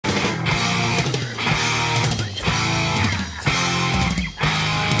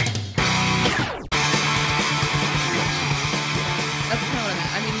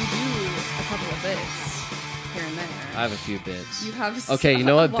have a few bits. You have okay. You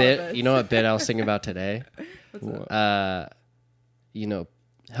know what bit? Bits. You know what bit I was thinking about today? What's that? You know,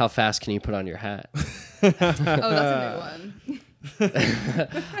 how fast can you put on your hat? Oh, that's a new one.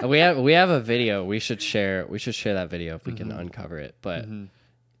 we have a video. We should share that video if we can uncover it. But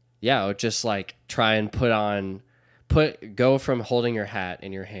yeah, just like try and go from holding your hat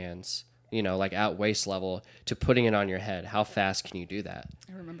in your hands, you know, like at waist level, to putting it on your head. How fast can you do that?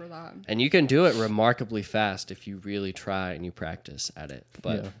 I remember that. And you can do it remarkably fast if you really try and you practice at it.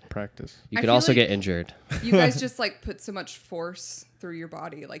 But practice. You could also get injured. You guys just like put so much force through your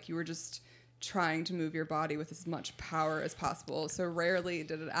body. Like you were just trying to move your body with as much power as possible. So rarely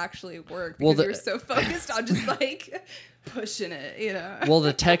did it actually work because you were so focused on just like pushing it, you know? Well,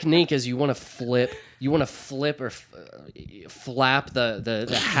 the technique is you want to flip or flap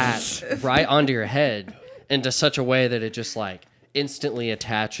the hat right onto your head into such a way that it just like instantly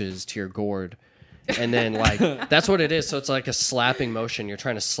attaches to your gourd. And then like that's what it is. So it's like a slapping motion. You're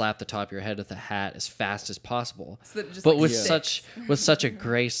trying to slap the top of your head with the hat as fast as possible, so that it just, but like, with such a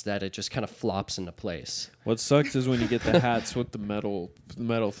grace that it just kind of flops into place. What sucks is when you get the hats with the metal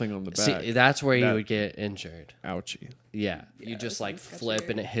thing on the back. See, that's where you would get injured. Ouchie. Yeah, you just like flip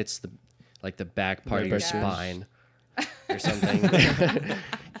and it hits the back part of your spine or something.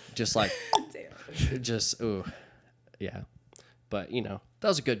 Just like, ooh, yeah. But you know, that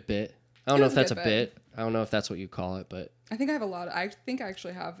was a good bit. I don't know if that's a bit. I don't know if that's what you call it, but I think I have I think I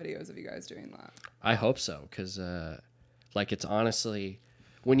actually have videos of you guys doing that. I hope so, because like it's honestly,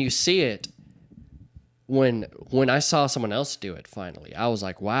 when you see it, when I saw someone else do it, finally, I was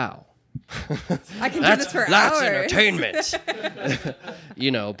like, wow. I can do this for that's hours. Entertainment.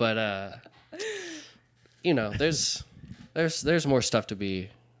 You know, but you know, there's more stuff to be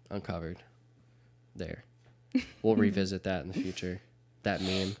uncovered there. We'll revisit that in the future. That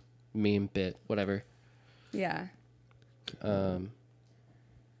meme bit, whatever. Yeah. Does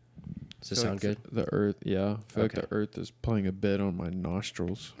this sound good? The earth, yeah. I feel like the earth is playing a bit on my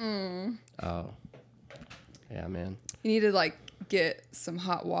nostrils. Oh. Yeah, man. You need to like get some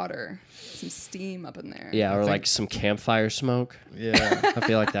hot water, some steam up in there. Yeah, or like some campfire smoke. Yeah. I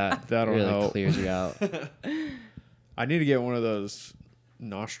feel like that'll really help. Clears you out. I need to get one of those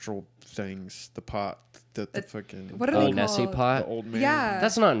nostril things, the pot. The fucking what are they Nessie called? pot? The old man. Yeah.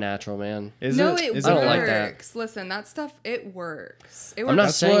 That's not natural, man. Is no, it? it Is works. I don't like that. Listen, that stuff, it works. I'm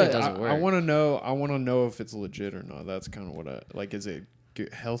not saying it doesn't work. I want to know. I want to know if it's legit or not. That's kind of what I like. Is it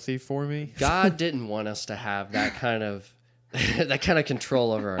healthy for me? God didn't want us to have that kind of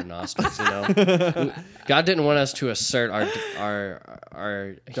control over our nostrils. You know, God didn't want us to assert our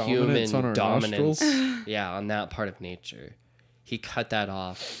Dominance human on our dominance. nostrils? Yeah, on that part of nature. He cut that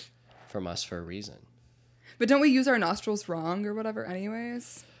off from us for a reason. But don't we use our nostrils wrong or whatever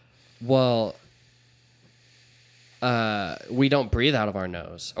anyways? Well, we don't breathe out of our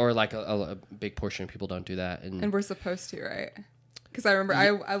nose, or like a big portion of people don't do that. And we're supposed to, right? Because I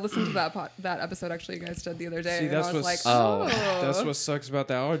remember I listened to that episode actually you guys did the other day. See, and I was like, that's what sucks about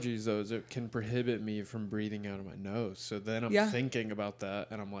the allergies though, is it can prohibit me from breathing out of my nose. So then I'm thinking about that,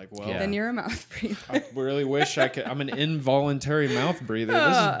 and I'm like, well, then you're a mouth breather. I really wish I could. I'm an involuntary mouth breather.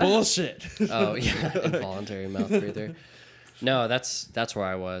 This is bullshit. Oh yeah, involuntary mouth breather. No, that's where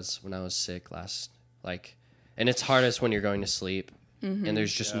I was when I was sick last. Like, and it's hardest when you're going to sleep, and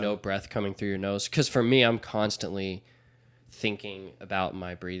there's just no breath coming through your nose. Because for me, I'm constantly thinking about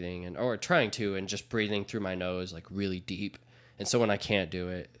my breathing or trying to, and just breathing through my nose like really deep. And so when I can't do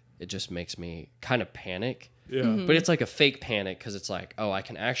it, it just makes me kind of panic. Yeah. But it's like a fake panic because it's like, oh, I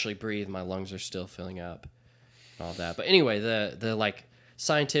can actually breathe. My lungs are still filling up and all that. But anyway, the like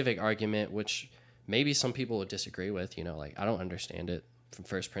scientific argument, which maybe some people would disagree with, you know, like I don't understand it from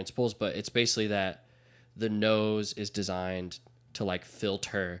first principles, but it's basically that the nose is designed to like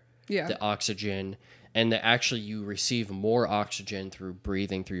filter the oxygen, and that actually you receive more oxygen through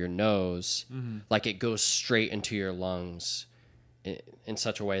breathing through your nose. Like it goes straight into your lungs in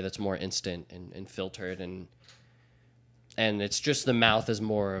such a way that's more instant and filtered, and it's just the mouth is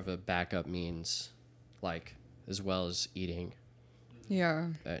more of a backup means, like as well as eating. Yeah.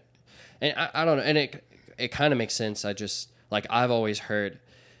 And I don't know, and it kind of makes sense. I just like I've always heard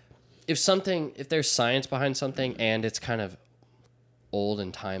if there's science behind something and it's kind of old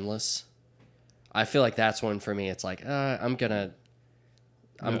and timeless, I feel like that's one for me. It's like I'm gonna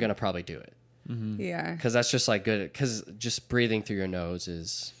probably do it. Yeah. Because that's just like good. Because just breathing through your nose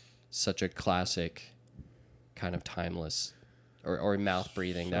is such a classic, kind of timeless, or mouth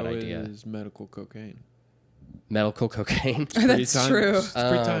breathing. That idea is medical cocaine. Medical cocaine. That's true. It's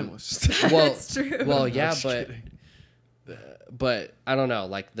pretty timeless. Well, That's true. Well, yeah, but I don't know.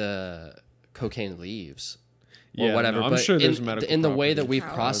 Like the cocaine leaves. or whatever. No, I'm but sure there's medical in the way that properties.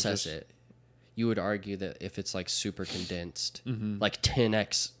 we process it, you would argue that if it's like super condensed, Mm-hmm. like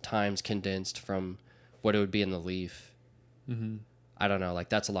 10x times condensed from what it would be in the leaf, I don't know, like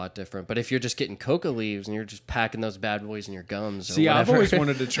that's a lot different. But if you're just getting coca leaves and you're just packing those bad boys in your gums, or whatever. I've always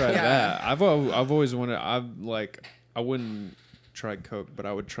wanted to try that. I've always wanted. I wouldn't try coke, but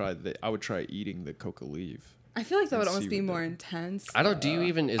I would try eating the coca leaf. I feel like that would almost be more intense. I don't. Do you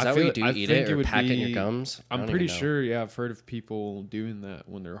even? Is that what you do? Eat it or pack it in your gums? I'm pretty sure. Yeah, I've heard of people doing that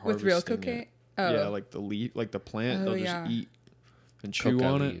when they're harvesting with real cocaine. Oh. Yeah, like the leaf, like the plant. They'll just eat and chew coca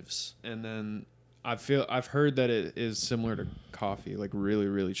on leaves. it, and then I've heard that it is similar to coffee, like really,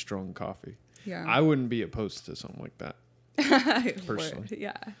 really strong coffee. Yeah, I wouldn't be opposed to something like that. Personally,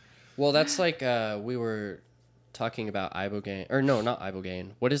 yeah. Well, that's like we were talking about ibogaine, or no, not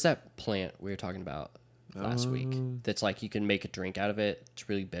ibogaine. What is that plant we were talking about last week? That's like you can make a drink out of it. It's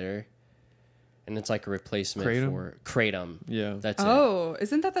really bitter, and it's like a replacement for kratom. Yeah, that's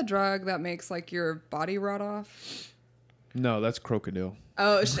isn't that the drug that makes like your body rot off? No, that's crocodile.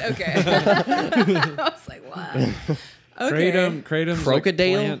 Oh, okay. I was like, what? Okay. Kratom's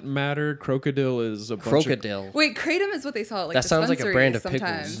crocodile? Like plant matter. Crocodile is a bunch crocodile. Wait, kratom is what they sell at like that sounds like a brand of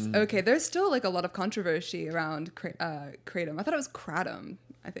sometimes. pickles. Okay, there's still like a lot of controversy around kratom. I thought it was kratom.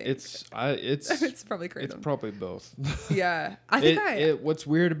 I think it's it's probably kratom. It's probably both. Yeah, I think what's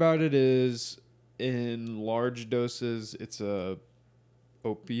weird about it is in large doses it's a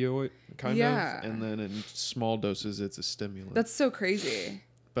opioid kind of, and then in small doses it's a stimulant. That's so crazy.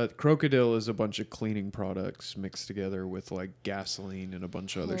 But crocodile is a bunch of cleaning products mixed together with like gasoline and a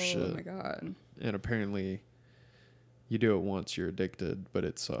bunch of other shit. Oh my god. And apparently you do it once, you're addicted, but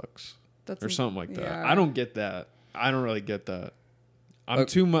it sucks. Or something like that. Yeah. I don't get that. I don't really get that. I'm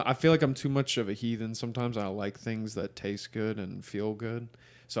too much. I feel like I'm too much of a heathen sometimes. I like things that taste good and feel good.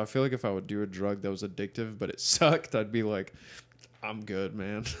 So I feel like if I would do a drug that was addictive but it sucked, I'd be like, I'm good,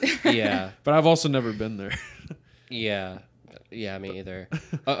 man. Yeah. But I've also never been there. Yeah, me either.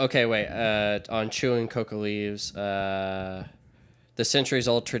 Okay, wait. On chewing coca leaves, the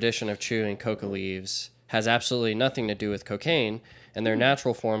centuries-old tradition of chewing coca leaves has absolutely nothing to do with cocaine. In their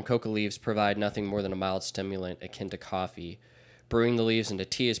natural form, coca leaves provide nothing more than a mild stimulant akin to coffee. Brewing the leaves into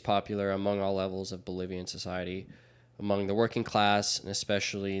tea is popular among all levels of Bolivian society. Among the working class, and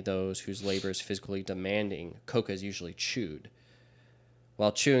especially those whose labor is physically demanding, coca is usually chewed.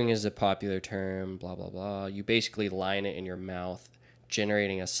 While chewing is a popular term, blah, blah, blah, you basically line it in your mouth,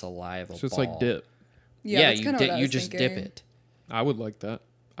 generating a saliva ball. So it's like dip. Yeah, you just dip it. I would like that.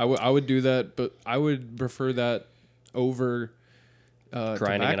 I would do that, but I would prefer that over grinding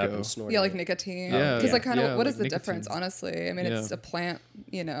tobacco. it up and snorting. Yeah, like nicotine. Yeah. Because like kind of what like is the nicotine. difference, honestly? I mean, it's a plant,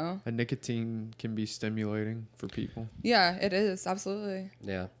 you know. A nicotine can be stimulating for people. Yeah, it is. Absolutely.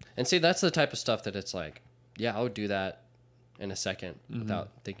 Yeah. And see, that's the type of stuff that it's like, yeah, I would do that in a second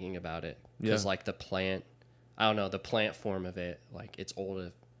without thinking about it. Because like the plant, I don't know, the plant form of it, like it's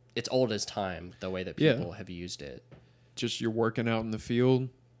old as time, the way that people have used it. Just you're working out in the field,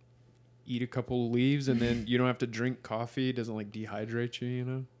 eat a couple of leaves, and then you don't have to drink coffee. It doesn't like dehydrate you, you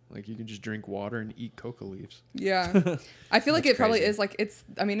know? Like you can just drink water and eat coca leaves. Yeah. I feel like it probably crazy. is like it's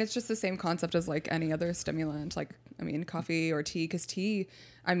just the same concept as like any other stimulant. Like, I mean, coffee or tea, because tea,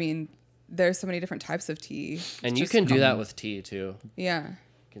 I mean, there's so many different types of tea. And you can do that with tea too. Yeah.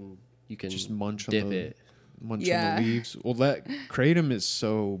 You can Just munch dip on the it. munch on the leaves. Well, that kratom is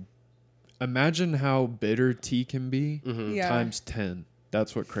so. Imagine how bitter tea can be times 10.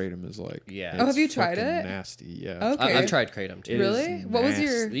 That's what kratom is like. Yeah. Oh, have you It's tried fucking it? Nasty. Yeah. Okay. I've tried kratom too. Really? What was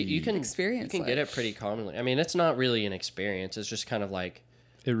your You can experience? You can get it pretty commonly. I mean, it's not really an experience. It's just kind of like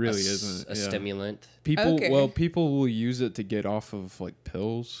It really isn't a stimulant. People Okay. people will use it to get off of like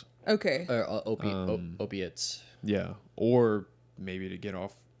pills. Okay. Or opiates. Yeah, or maybe to get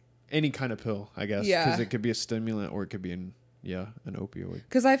off any kind of pill, I guess. Yeah. Because it could be a stimulant or it could be an opioid.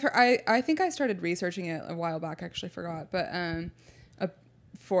 Because I think I started researching it a while back. I actually forgot, but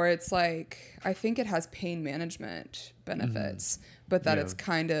for it's like I think it has pain management benefits, but that it's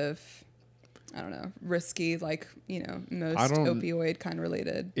kind of, I don't know, risky, like, you know, most opioid kind of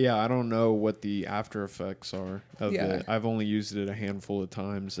related. Yeah, I don't know what the after effects are of Yeah. it. I've only used it a handful of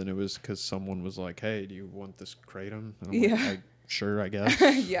times, and it was because someone was like, "Hey, do you want this kratom?" And I'm like, sure, I guess.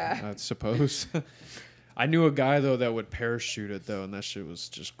 Yeah. I suppose. I knew a guy though that would parachute it though, and that shit was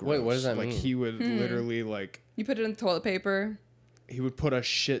just gross. Wait, what does that like, mean? He would literally like. You put it in toilet paper. He would put a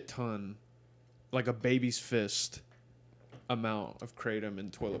shit ton, like a baby's fist amount of kratom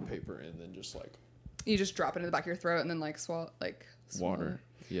in toilet paper, and then just like You just drop it in the back of your throat and then like swallow Water.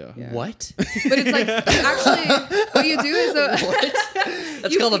 Yeah. What? But it's like actually what you do is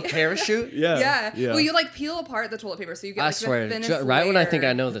That's called a parachute? Yeah. Well, you like peel apart the toilet paper so you get like swear, the thinnest right when I think I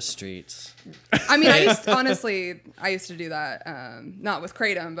layer. know the streets. I mean, I used to do that, not with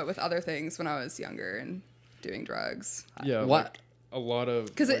kratom, but with other things when I was younger and doing drugs. Yeah. What? Like a lot of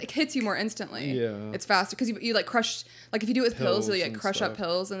Because it hits you more instantly. Yeah. It's faster because you like crush, like if you do it with pills, you like and crush up stuff.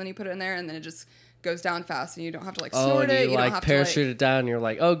 pills and then you put it in there and then it just goes down fast and you don't have to like Oh, snort and it. you You don't like have parachute to it down. And you're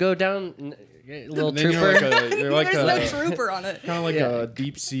like, oh, go down, little And then trooper. You're like there's no trooper on it. kind of like Yeah. a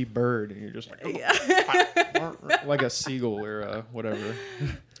deep sea bird, and you're just like, like a seagull or whatever.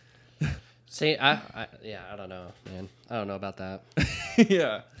 See, I don't know, man. I don't know about that.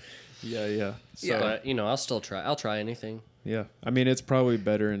 Yeah. So, But I'll still try. I'll try anything. yeah. I mean, it's probably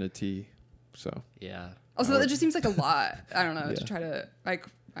better in a tea. So, Yeah. Also, it just seems like a lot. I don't know Yeah. to try to like.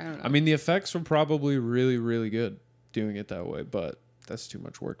 I don't know. I mean, the effects were probably really, really good doing it that way, but that's too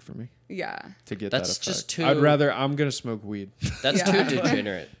much work for me yeah. to get That's that effect. just too- I'm going to smoke weed. That's Yeah. too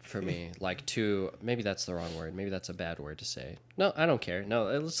degenerate for me. Like maybe that's the wrong word. Maybe that's a bad word to say. No, I don't care. No,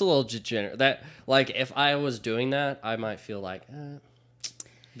 it's a little degenerate. That like if I was doing that, I might feel like.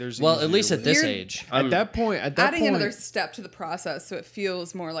 There's Well, at easier least at ways. this You're- age, At that point, Adding another step to the process so it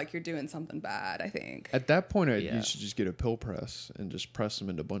feels more like you're doing something bad. I think. At that point, Yeah. you should just get a pill press and just press them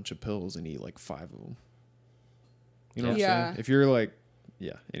into a bunch of pills and eat like 5 of them. You know what I'm Yeah. saying? If you're like,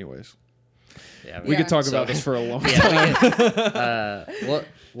 yeah. Anyways, yeah, we Yeah. could talk So- about this for a long time. Yeah,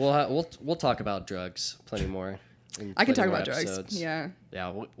 we'll talk about drugs plenty more. in I can plenty talk more about drugs. episodes. Yeah.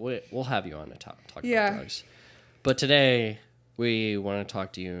 Yeah, we'll have you on to talk Yeah. about drugs. But today we want to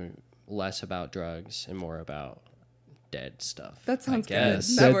talk to you less about drugs and more about dead stuff. That sounds good. I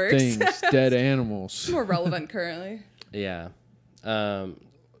guess. That Dead works. things, dead animals. It's more relevant currently. Yeah.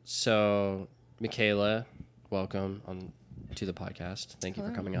 So Mekela, welcome on to the podcast. Thank you for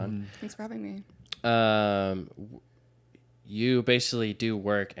Hello. coming on. Thanks for having me. You basically do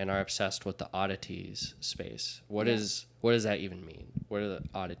work and are obsessed with the oddities space. What does that even mean? What are the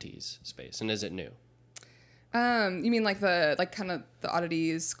oddities space, and is it new? You mean like kind of the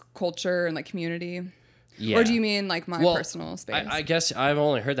oddities culture and like community? Yeah. Or do you mean like my personal space? I guess I've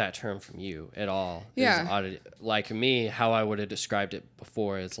only heard that term from you at all. Yeah. Is oddity. Like me, how I would have described it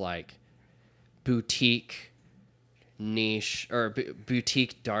before is like boutique niche or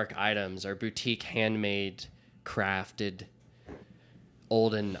boutique dark items or boutique handmade crafted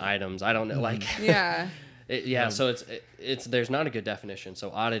olden items. I don't know. Like, yeah. So it's there's not a good definition.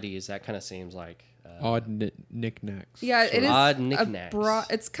 So oddities, that kind of seems like Odd knickknacks. Yeah, it is odd a knickknacks.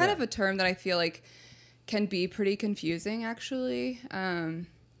 it's kind of a term that I feel like can be pretty confusing, actually.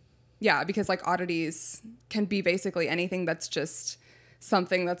 Yeah, because like oddities can be basically anything that's just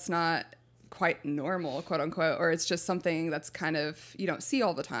something that's not quite normal, quote unquote, or it's just something that's kind of you don't see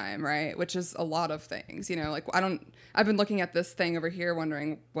all the time, right? Which is a lot of things, like I've been looking at this thing over here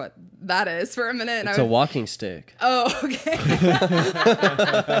wondering what that is for a minute. And it's a walking stick. Oh, okay.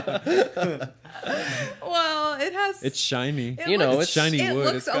 Well, it has. It's shiny. It's shiny it wood.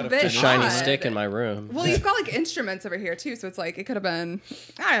 looks It's got a bit A shiny odd. stick in my room. Well, you've got like instruments over here too, so it's like it could have been.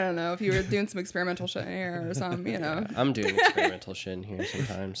 I don't know if you were doing some experimental shit in here or something, I'm doing experimental shit in here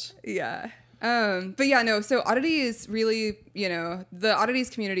sometimes. Yeah. But yeah, no. So oddities really, the oddities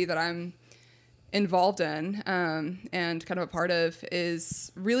community that I'm involved in and kind of a part of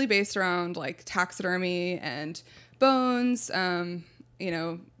is really based around like taxidermy and bones,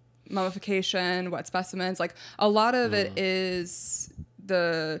 mummification, wet specimens. Like a lot of it is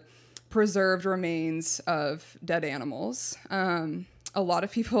the preserved remains of dead animals. A lot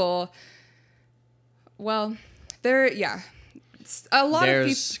of people, well, There's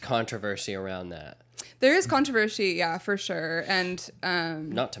controversy around that. there is controversy, yeah, for sure. And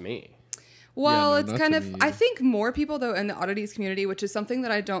Not to me. well, Yeah, no, it's not kind to of me I either. think more people though in the oddities community, which is something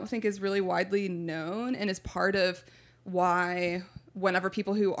that I don't think is really widely known and is part of why whenever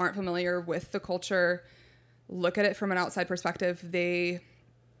people who aren't familiar with the culture look at it from an outside perspective, they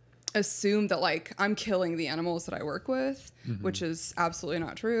assume that like I'm killing the animals that I work with, which is absolutely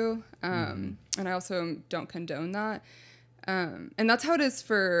not true. And I also don't condone that. And that's how it is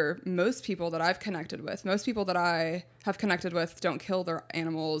for most people that I've connected with. Most people that I have connected with don't kill their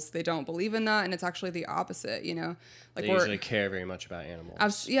animals. They don't believe in that. And it's actually the opposite, Like They usually care very much about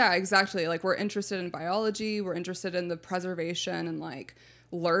animals. yeah, exactly. Like we're interested in biology. We're interested in the preservation and like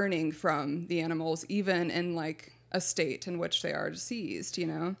learning from the animals, even in like a state in which they are deceased,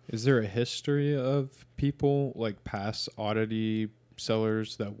 Is there a history of people like past oddity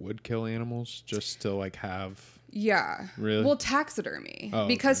sellers that would kill animals just to like have Yeah. Really? Well, taxidermy. Oh,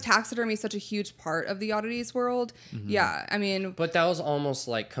 because taxidermy is such a huge part of the oddities world. Yeah. I mean, But that was almost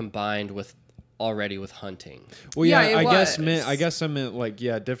like combined with hunting. Well, Yeah, yeah, it I was. guess I meant like,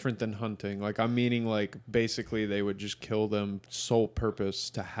 yeah, different than hunting. Like I'm meaning like basically they would just kill them sole purpose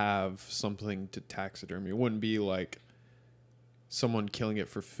to have something to taxidermy. It wouldn't be like someone killing it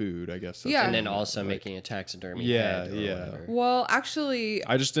for food, I guess. That's Yeah. And what I then meant. also Like, making a taxidermy Yeah, head or yeah. whatever. well, actually,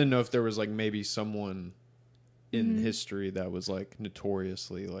 I just didn't know if there was like maybe someone in history that was like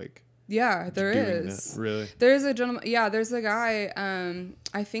notoriously like yeah, there doing is. that. Really? There's a gentleman. Yeah, there's a guy.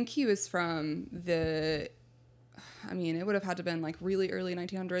 I think he was from I mean, it would have had to been like really early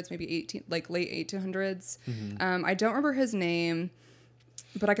 1900s, maybe late 1800s. I don't remember his name,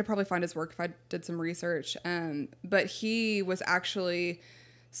 but I could probably find his work if I did some research. But he was actually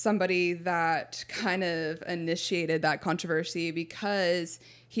somebody that kind of initiated that controversy because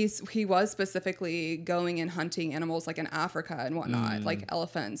he was specifically going and hunting animals like in Africa and whatnot, like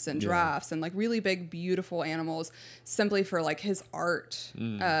elephants and giraffes and like really big, beautiful animals simply for like his art.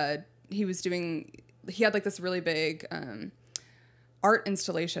 He had like this really big art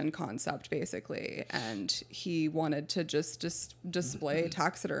installation concept basically, and he wanted to just display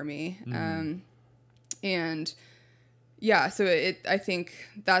taxidermy. And yeah, so I think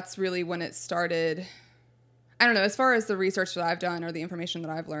that's really when it started. I don't know, as far as the research that I've done or the information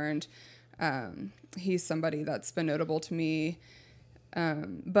that I've learned, he's somebody that's been notable to me.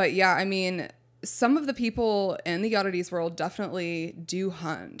 But yeah, I mean, some of the people in the oddities world definitely do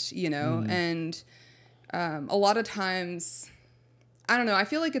hunt, you know, and a lot of times, I don't know, I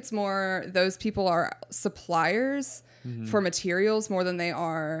feel like it's more those people are suppliers for materials more than they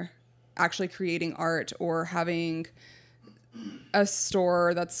are actually creating art or having a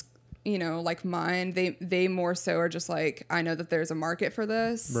store that's, you know, like mine. They more so are just like, I know that there's a market for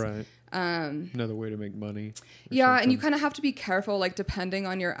this. Right. Another way to make money. Yeah, something. and you kind of have to be careful, like depending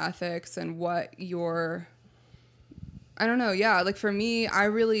on your ethics and what your, I don't know. Yeah, like for me, I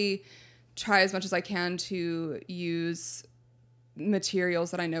really try as much as I can to use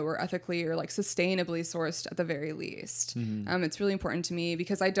materials that I know are ethically or like sustainably sourced at the very least. It's really important to me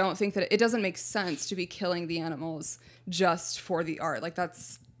because I don't think that it doesn't make sense to be killing the animals just for the art. Like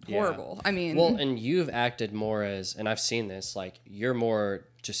that's horrible. I mean, well, and you've acted more as, and I've seen this, like you're more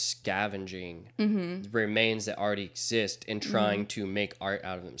just scavenging remains that already exist and trying to make art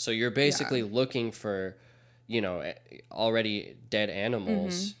out of them. So you're basically looking for, you know, already dead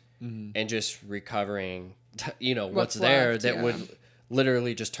animals and just recovering, you know, what's there left, that would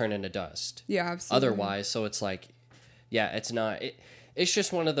literally just turn into dust. Yeah, absolutely. Otherwise, so it's like, yeah, it's not. It's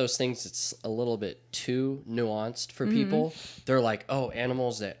just one of those things that's a little bit too nuanced for people. They're like, oh,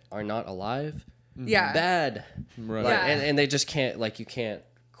 animals that are not alive, bad. Right. Like, Yeah. and they just can't, like, you can't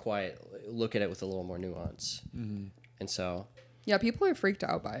quite look at it with a little more nuance. And so, yeah, people are freaked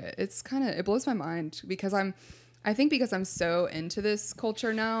out by it. It's kind of, it blows my mind because I think because I'm so into this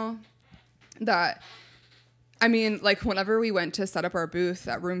culture now that, I mean, like whenever we went to set up our booth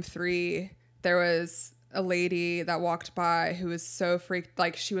at room 3, there was a lady that walked by who was so freaked,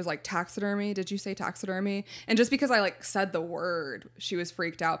 like she was like, taxidermy, did you say taxidermy? And just because I like said the word, she was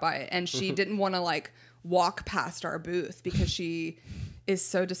freaked out by it, and she didn't want to like walk past our booth because she is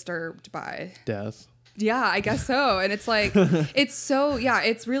so disturbed by Death. Yeah, I guess so. And it's like, it's so, yeah,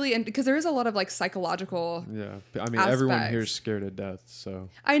 it's really, and because there is a lot of like psychological. Yeah, I mean, everyone aspects. here is scared of death, so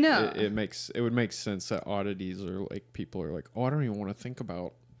I know. it would make sense that oddities are like, people are like, oh, I don't even want to think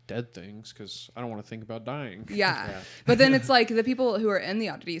about dead things because I don't want to think about dying. Yeah. But then it's like the people who are in the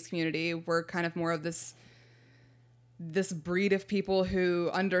oddities community were kind of more of this breed of people who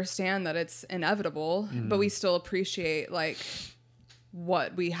understand that it's inevitable, but we still appreciate like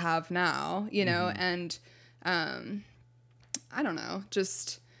what we have now, you know, and I don't know,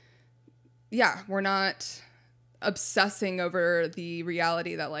 just, yeah, we're not obsessing over the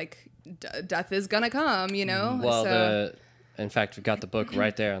reality that like death is gonna come, you know? well, so, in fact, we've got the book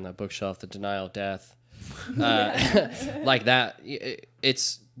right there on the bookshelf, The Denial of Death. Like that,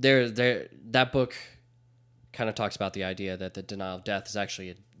 it's there. That book kind of talks about the idea that the denial of death is actually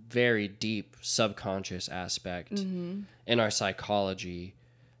a very deep subconscious aspect in our psychology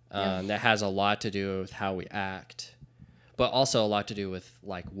that has a lot to do with how we act, but also a lot to do with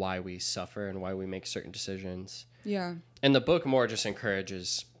like why we suffer and why we make certain decisions. yeah. And the book more just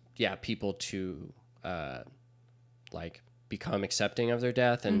encourages, people to like become accepting of their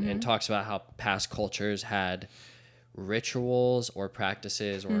death, and talks about how past cultures had rituals or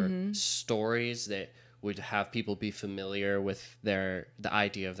practices or stories that would have people be familiar with the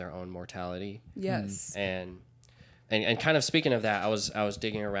idea of their own mortality. Yes. And kind of speaking of that, I was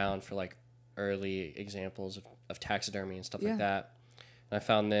digging around for like early examples of taxidermy and stuff like that. And I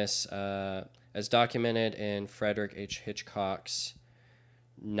found this as documented in Frederick H. Hitchcock's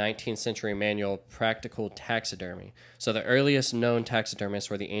 19th century manual, Practical Taxidermy. So the earliest known taxidermists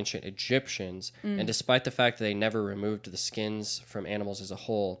were the ancient Egyptians, and despite the fact that they never removed the skins from animals as a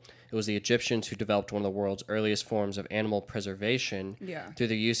whole, it was the Egyptians who developed one of the world's earliest forms of animal preservation through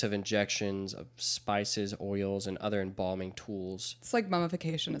the use of injections of spices, oils, and other embalming tools. It's like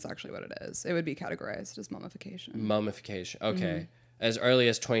mummification is actually what it is. It would be categorized as mummification. Mummification. Okay. As early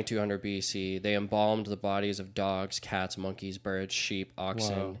as 2200 BC, they embalmed the bodies of dogs, cats, monkeys, birds, sheep,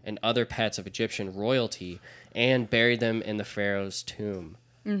 oxen, and other pets of Egyptian royalty and buried them in the pharaoh's tomb.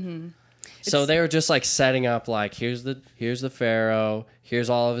 So they were just like setting up like, here's the pharaoh,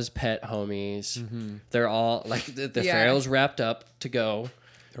 here's all of his pet homies. They're all like the pharaoh's wrapped up to go.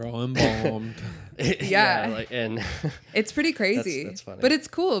 They're all embalmed. And it's pretty crazy. That's funny. But it's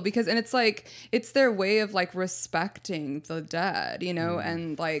cool because, and it's like, it's their way of like respecting the dead, you know,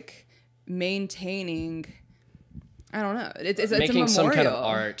 and like maintaining, I don't know. It's making a memorial. some kind of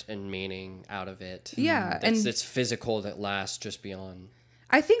art and meaning out of it. Yeah. And it's physical that lasts just beyond.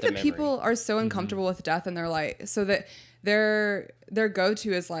 I think that memory. people are so uncomfortable with death and they're like, so that their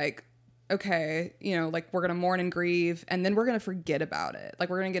go-to is like, okay, you know, like we're going to mourn and grieve and then we're going to forget about it. Like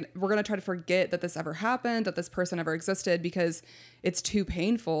we're going to try to forget that this ever happened, that this person ever existed because it's too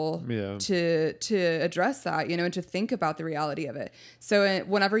painful to address that, you know, and to think about the reality of it. So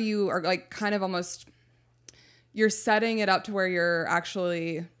whenever you are like kind of almost, you're setting it up to where you're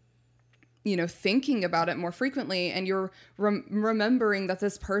actually, you know, thinking about it more frequently and you're remembering that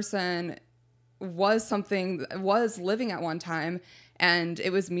this person was living at one time and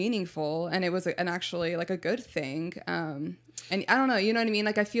it was meaningful and it was actually like a good thing. And I don't know, you know what I mean?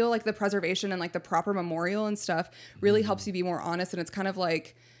 Like I feel like the preservation and like the proper memorial and stuff really helps you be more honest. And it's kind of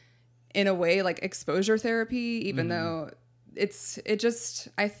like in a way like exposure therapy, even though I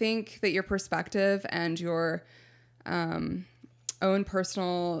think that your perspective and your own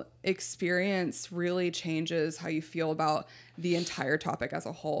personal experience really changes how you feel about the entire topic as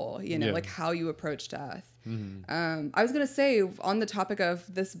a whole, you know, like how you approach death. I was going to say on the topic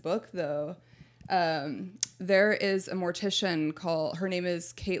of this book though, there is a mortician her name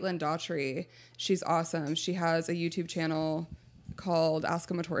is Caitlin Daughtry. She's awesome. She has a YouTube channel called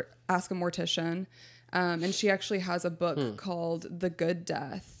Ask a Mortician. And she actually has a book called The Good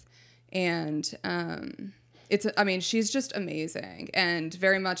Death. And, she's just amazing and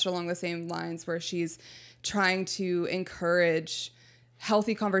very much along the same lines where she's trying to encourage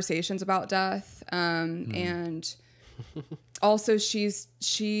healthy conversations about death. And also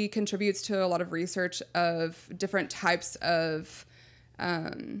she contributes to a lot of research of different types of,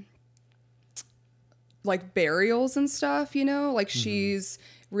 like burials and stuff, you know, like she's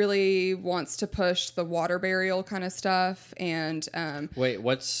really wants to push the water burial kind of stuff. And, wait,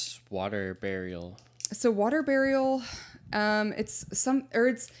 what's water burial? So water burial, I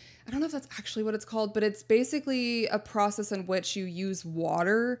don't know if that's actually what it's called, but it's basically a process in which you use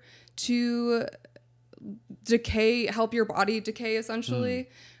water to help your body decay essentially.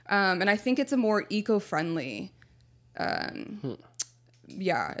 And I think it's a more eco-friendly, it's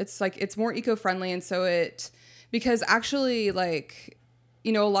more eco-friendly. And so because actually like,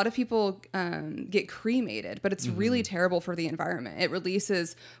 you know, a lot of people get cremated, but it's really terrible for the environment. It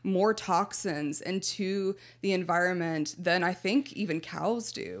releases more toxins into the environment than I think even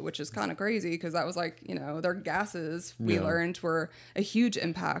cows do, which is kind of crazy because that was like, you know, their gases we learned were a huge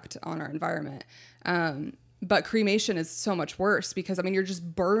impact on our environment. But cremation is so much worse because, I mean, you're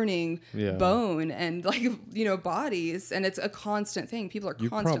just burning bone and like, you know, bodies, and it's a constant thing. People are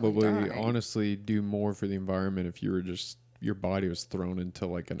constantly dying. You probably honestly do more for the environment if you were just your body was thrown into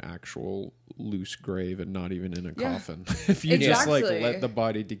like an actual loose grave and not even in a coffin. If you just like let the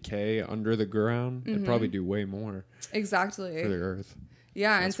body decay under the ground, it'd probably do way more. Exactly. For the earth.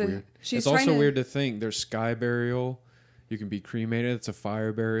 Yeah. That's and so weird. she's it's also weird to think there's sky burial. You can be cremated. It's a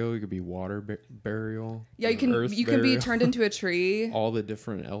fire burial. You could be water burial. Yeah. You can be turned into a tree. All the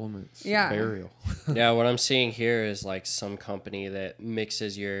different elements. Yeah. Burial. Yeah. What I'm seeing here is like some company that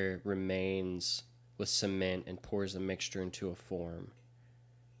mixes your remains with cement and pours the mixture into a form,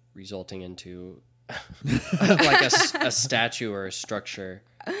 resulting into like a statue or a structure.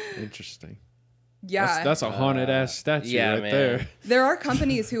 Interesting. Yeah, that's a haunted ass statue right there. There are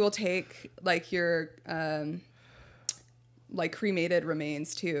companies who will take like your like cremated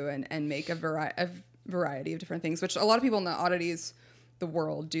remains too and make a variety of different things, which a lot of people in the oddities the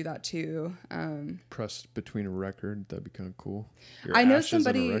world do that too. Pressed between a record, that'd be kind of cool. I know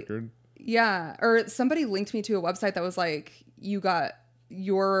somebody. Yeah, or somebody linked me to a website that was like, you got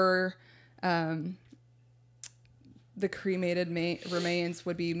your the cremated remains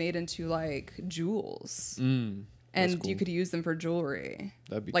would be made into like jewels, Mm, and cool. you could use them for jewelry,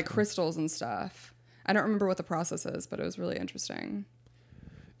 That'd be like cool. crystals and stuff. I don't remember what the process is, but it was really interesting.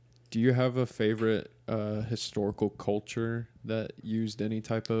 Do you have a favorite historical culture that used any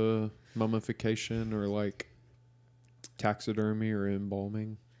type of mummification or like taxidermy or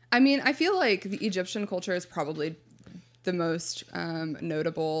embalming? I mean, I feel like the Egyptian culture is probably the most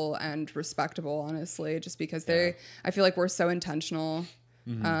notable and respectable, honestly, just because I feel like we're so intentional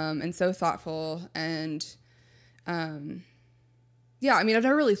and so thoughtful. And yeah, I mean, I've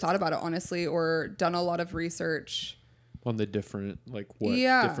never really thought about it, honestly, or done a lot of research On the different, like what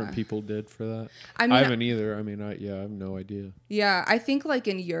Yeah. different people did for that? I mean, I haven't either. I mean, I have no idea. Yeah, I think like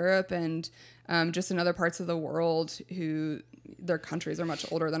in Europe and just in other parts of the world, who their countries are much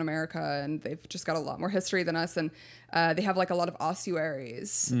older than America, and they've just got a lot more history than us, and they have like a lot of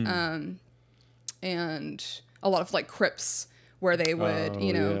ossuaries and a lot of like crypts where they would,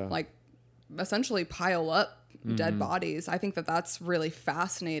 like essentially pile up dead bodies. I think that that's really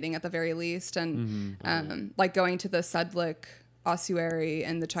fascinating at the very least, and like going to the Sedlik ossuary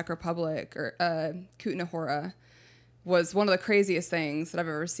in the Czech Republic or Kutna Hora was one of the craziest things that I've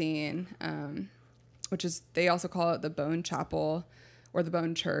ever seen, which is, they also call it the Bone Chapel or the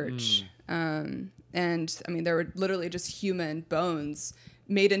Bone Church. And I mean, there were literally just human bones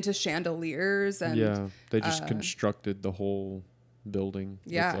made into chandeliers. And they just constructed the whole building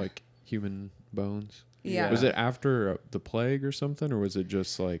with like human bones. Yeah. Was it after the plague or something, or was it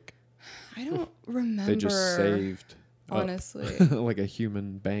just like I don't remember. they just saved honestly like a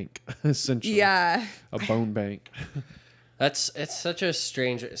human bank, essentially? Yeah. A bone bank. It's such a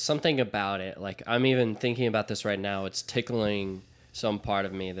strange something about it. Like, I'm even thinking about this right now. It's tickling some part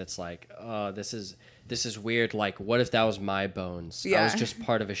of me that's like, oh, this is weird. Like, what if that was my bones? I was just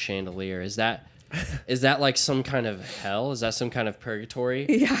part of a chandelier. Is that like some kind of hell? Is that some kind of purgatory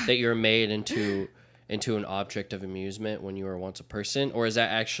that you're made into an object of amusement when you were once a person? Or is that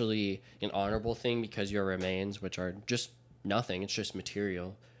actually an honorable thing because your remains, which are just nothing, it's just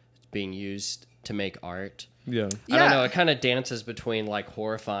material, it's being used to make art? Yeah. I don't know. It kind of dances between like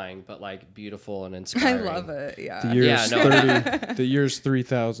horrifying but like beautiful and inspiring. I love it. Yeah. The year's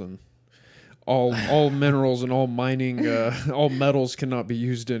 3000. All minerals and all mining, all metals cannot be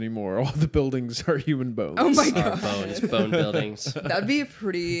used anymore. All the buildings are human bones. Oh my God. Bone buildings. That'd be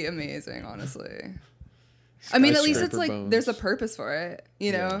pretty amazing, honestly. I mean, at least it's like bones. there's a purpose for it,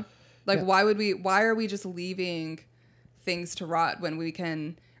 you know? Like, why are we just leaving things to rot when we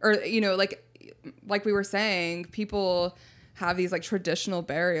can, or, you know, like we were saying, people have these like traditional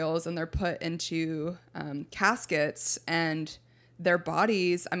burials and they're put into caskets, and their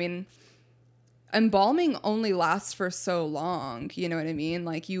bodies, I mean, embalming only lasts for so long, you know what I mean?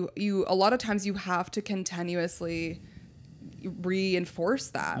 Like you a lot of times you have to continuously reinforce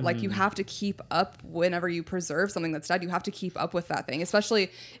that. Like, you have to keep up whenever you preserve something that's dead. You have to keep up with that thing, especially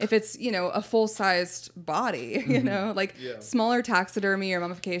if it's, you know, a full-sized body, you know, like smaller taxidermy or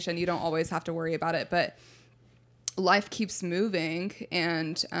mummification, you don't always have to worry about it, but life keeps moving.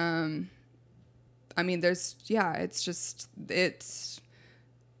 And I mean, there's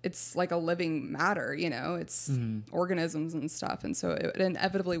it's like a living matter, you know, it's organisms and stuff, and so it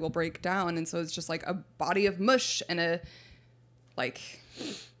inevitably will break down, and so it's just like a body of mush in a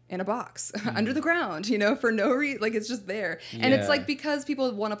box under the ground, you know, for no reason. Like, it's just there. And it's like, because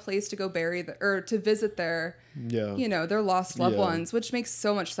people want a place to go bury or to visit their you know, their lost loved ones, which makes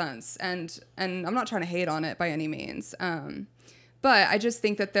so much sense, and I'm not trying to hate on it by any means, but I just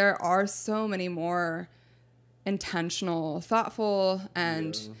think that there are so many more intentional, thoughtful,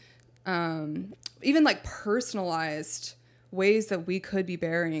 and even like personalized ways that we could be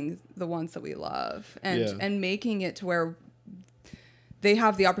burying the ones that we love, and making it to where they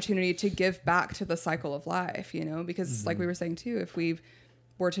have the opportunity to give back to the cycle of life, you know, because like we were saying too, if we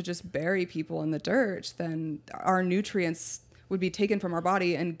were to just bury people in the dirt, then our nutrients would be taken from our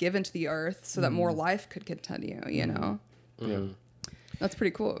body and given to the earth so that more life could continue, you know. That's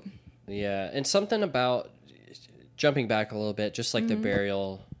pretty cool. Yeah. And something about jumping back a little bit, just like the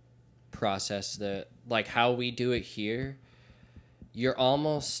burial process, that like how we do it here, you're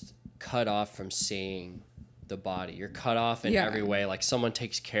almost cut off from seeing the body. You're cut off in every way. Like, someone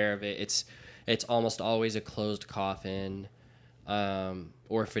takes care of it. It's almost always a closed coffin,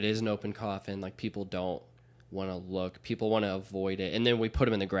 or if it is an open coffin, like, people don't want to look. People want to avoid it, and then we put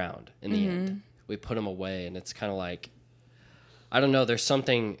them in the ground. In the end, we put them away, and it's kind of like, I don't know. There's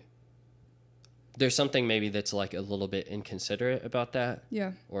something maybe that's like a little bit inconsiderate about that.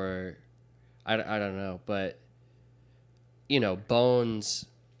 Yeah. Or I don't know, but you know, bones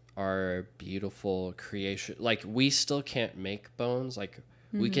are beautiful creation. Like, we still can't make bones. Like,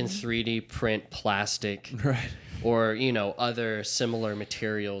 we can 3D print plastic, Right. or, you know, other similar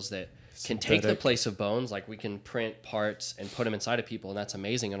materials that can take the place of bones. Like, we can print parts and put them inside of people, and that's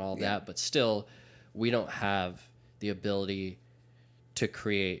amazing and all that. But still, we don't have the ability to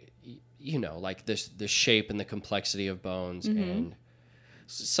create, you know, like the shape and the complexity of bones. And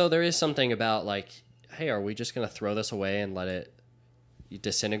so there is something about, like, hey, are we just going to throw this away and let it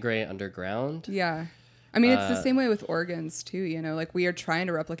disintegrate underground? Yeah. I mean, it's the same way with organs too, you know, like we are trying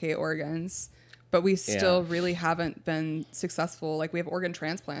to replicate organs, but we still really haven't been successful. Like, we have organ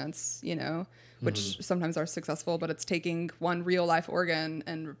transplants, you know, which sometimes are successful, but it's taking one real life organ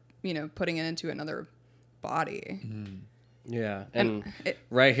and, you know, putting it into another body. Yeah. And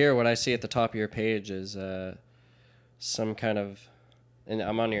right here, what I see at the top of your page is some kind of, and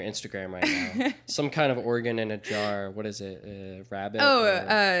I'm on your Instagram right now, some kind of organ in a jar. What is it? A rabbit? Oh,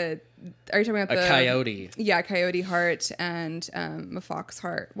 are you talking about a coyote? Yeah, coyote heart and a fox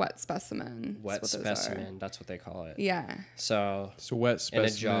heart, wet specimen. Wet specimen, that's what they call it. Yeah. So wet specimen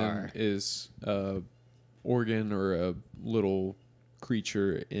in a jar is a organ or a little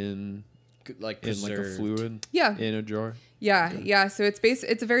creature in like a fluid. Yeah. In a jar. Yeah, yeah. So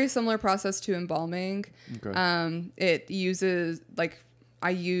it's a very similar process to embalming. Okay. It uses, like,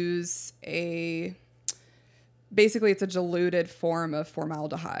 basically it's a diluted form of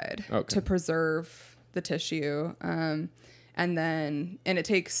formaldehyde to preserve the tissue. And it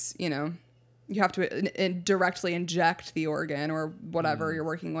takes, you know, you have to directly inject the organ or whatever you're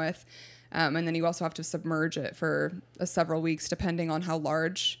working with. And then you also have to submerge it for several weeks, depending on how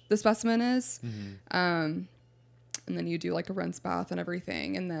large the specimen is. And then you do like a rinse bath and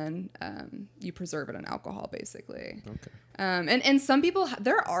everything. And then you preserve it in alcohol, basically. Okay. And some people,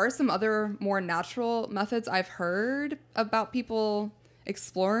 there are some other more natural methods I've heard about people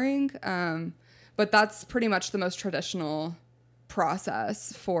exploring. But that's pretty much the most traditional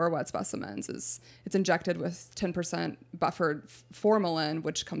process for wet specimens. Is it's injected with 10% buffered formalin,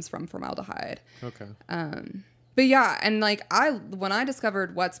 which comes from formaldehyde. Okay. But yeah, and like when I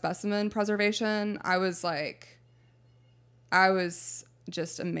discovered wet specimen preservation, I was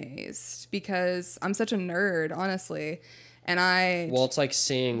just amazed because I'm such a nerd, honestly. And it's like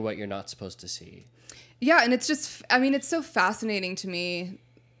seeing what you're not supposed to see. Yeah, and it's just, I mean, it's so fascinating to me,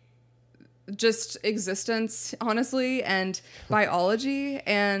 just existence, honestly, and biology,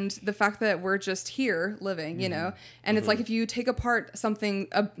 and the fact that we're just here living, you know. And it's like, if you take apart something,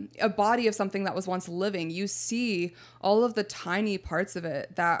 a body of something that was once living, you see all of the tiny parts of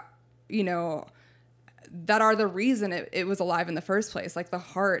it that, you know, that are the reason it was alive in the first place. Like the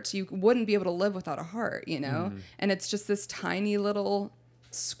heart, you wouldn't be able to live without a heart, you know? And it's just this tiny little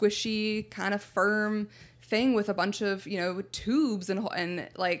squishy kind of firm thing with a bunch of, you know, tubes and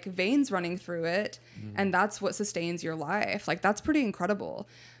like veins running through it. And that's what sustains your life. Like, that's pretty incredible.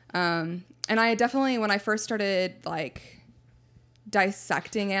 And I definitely, when I first started like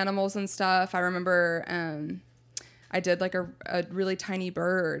dissecting animals and stuff, I remember, I did like a really tiny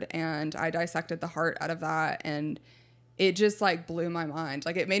bird and I dissected the heart out of that, and it just like blew my mind.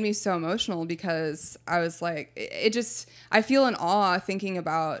 Like, it made me so emotional because I was like, I feel in awe thinking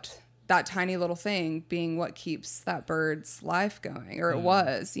about that tiny little thing being what keeps that bird's life going, or it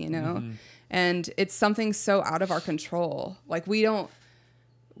was, you know? And it's something so out of our control. Like, we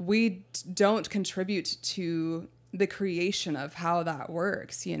don't contribute to the creation of how that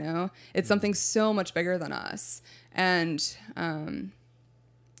works, you know? It's something so much bigger than us. And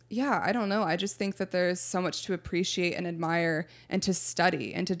yeah, I don't know. I just think that there's so much to appreciate and admire and to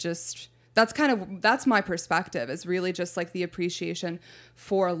study and to just, that's my perspective, is really just like the appreciation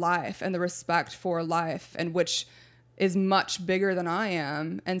for life and the respect for life, and which is much bigger than I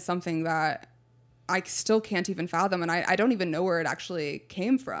am, and something that I still can't even fathom. And I don't even know where it actually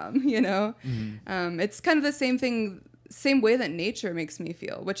came from, you know? It's kind of the same way that nature makes me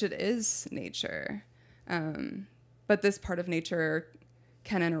feel, which it is nature. But this part of nature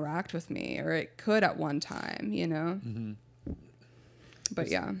can interact with me, or it could at one time, you know? But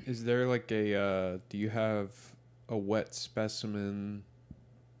yeah. Is there like do you have a wet specimen,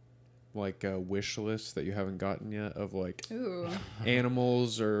 like a wish list that you haven't gotten yet of like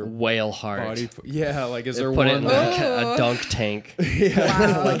animals or whale heart? Like, is there put one it in like a dunk tank?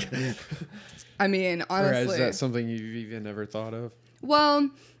 Wow. Like, I mean, honestly. Or is that something you've even ever thought of? Well,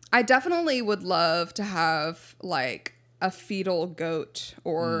 I definitely would love to have like a fetal goat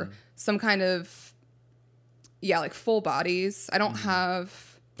or some kind of, like full bodies. I don't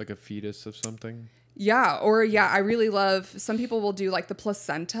have like a fetus of something. Yeah. Or I really love, some people will do like the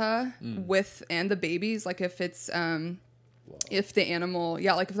placenta and the babies. Like if it's, if the animal,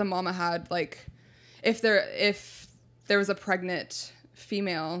 like if the mama had like, if there was a pregnant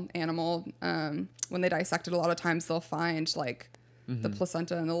female animal, when they dissect it, a lot of times they'll find like the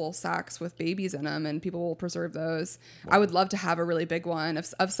placenta and the little sacs with babies in them, and people will preserve those. Wow. I would love to have a really big one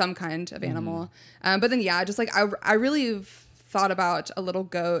of some kind of animal. But then, just like I really thought about a little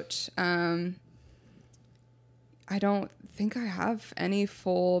goat. I don't think I have any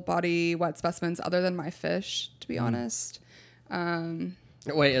full body wet specimens other than my fish, to be honest.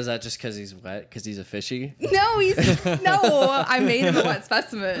 Wait, is that just because he's wet? Because he's a fishy? No, I made him a wet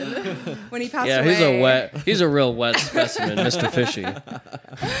specimen when he passed away. Yeah, he's a real wet specimen, Mr. Fishy.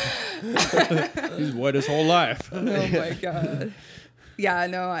 He's wet his whole life. Oh my God. Yeah,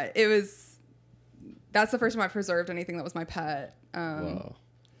 no, that's the first time I preserved anything that was my pet. Whoa.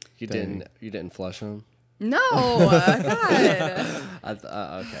 You didn't flush him? No, God.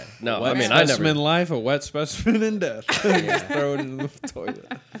 Okay. No, wet I specimen life, a wet specimen in death. Just throw it in the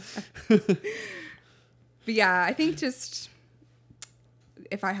toilet. But yeah, I think just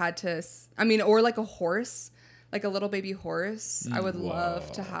if I had to, or like a horse, like a little baby horse, I would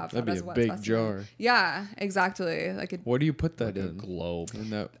love to have that as a wet specimen. That'd be a big jar. Yeah, exactly. What do you put that in? A globe.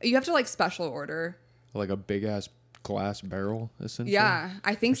 You have to like special order. Like a big ass glass barrel, essentially. Yeah,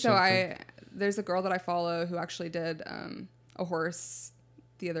 I think so. There's a girl that I follow who actually did a horse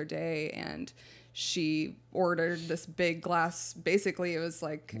the other day, and she ordered this big glass. Basically, it was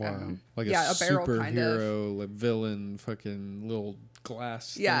like a barrel kind of like villain, fucking little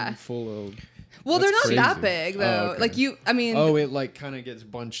glass thing full of. Well, they're not that big though. Oh, okay. It like kind of gets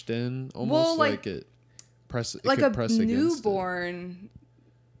bunched in, almost like it press. It like could a press newborn.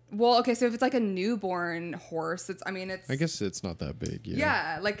 Well, okay, so if it's like a newborn horse, it's. I guess it's not that big.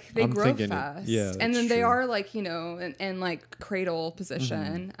 Yeah, like they grow fast. And then they are like in like cradle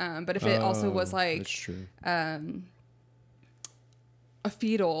position. But if it also was like a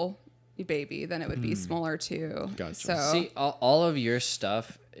fetal baby, then it would be smaller too. Gotcha. So see, all of your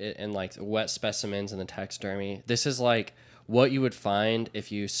stuff and like wet specimens and the taxidermy. This is like what you would find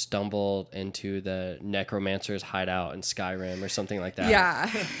if you stumbled into the necromancer's hideout in Skyrim or something like that. Yeah.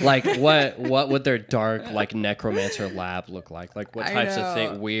 Like what would their dark like necromancer lab look like? Like what types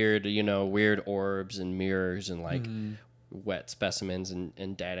of weird orbs and mirrors and like wet specimens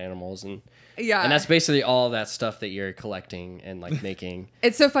and dead animals and that's basically all that stuff that you're collecting and like making.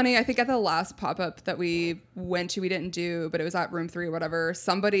 It's so funny. I think at the last pop-up that we went to, we didn't do, but it was at room 3 or whatever.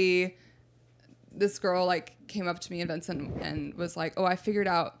 This girl like came up to me and Vincent and was like, "Oh, I figured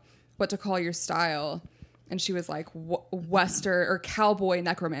out what to call your style," and she was like, "Western or cowboy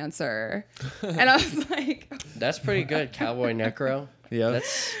necromancer," and I was like, "That's pretty good, cowboy necro." Yeah,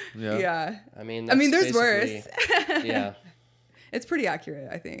 yeah. I mean, there's worse. Yeah, it's pretty accurate,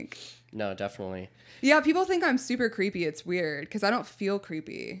 I think. No, definitely. Yeah, people think I'm super creepy. It's weird because I don't feel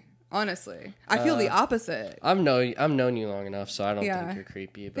creepy. Honestly, I feel the opposite. I've known you long enough, so I don't think you're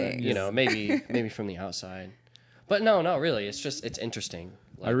creepy. But thanks. maybe from the outside. But no, really. It's interesting.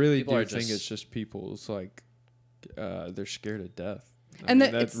 Like, I really do think it's just people. It's like they're scared of death.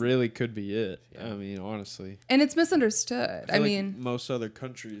 That really could be it. Yeah. Honestly. And it's misunderstood. Like most other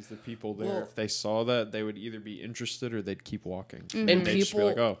countries, the people there, if they saw that, they would either be interested or they'd keep walking. And they'd just be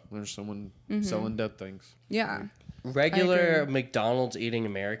like, "Oh, there's someone selling dead things." Yeah. Regular McDonald's eating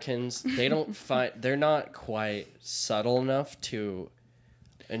Americans, they're not quite subtle enough to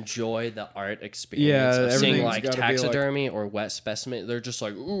enjoy the art experience of seeing like taxidermy or wet specimen. They're just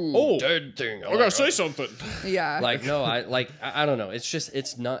like, ooh, dead thing. I gotta say something. Yeah. Like no, I don't know. It's just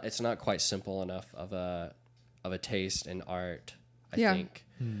it's not quite simple enough of a taste in art. I think.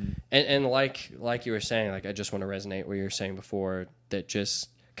 And like you were saying, like I just want to resonate what you were saying before, that just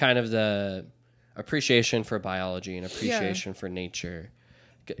kind of the appreciation for biology and appreciation for nature,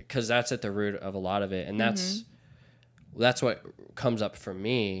 because that's at the root of a lot of it, and that's what comes up for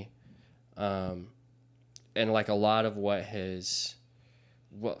me, and like a lot of what has,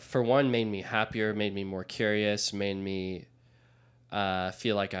 for one, made me happier, made me more curious, made me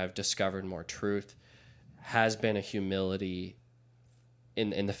feel like I've discovered more truth, has been a humility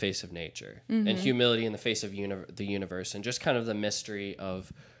in the face of nature, and humility in the face of the universe, and just kind of the mystery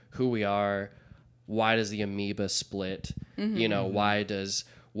of who we are. Why does the amoeba split? Why does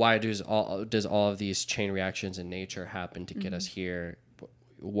all of these chain reactions in nature happen to get us here?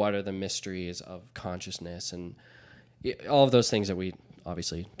 What are the mysteries of consciousness and all of those things that we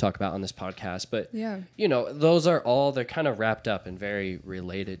obviously talk about on this podcast? But those are all, they're kind of wrapped up and very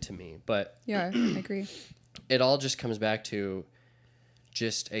related to me. But yeah, I agree. It all just comes back to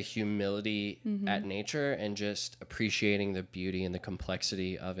just a humility at nature and just appreciating the beauty and the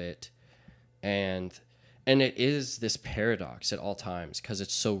complexity of it. And And it is this paradox at all times because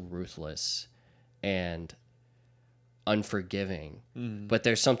it's so ruthless and unforgiving. But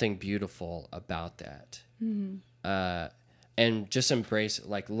there's something beautiful about that. And just embrace,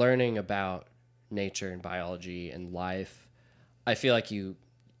 like, learning about nature and biology and life. I feel like you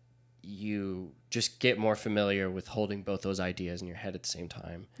just get more familiar with holding both those ideas in your head at the same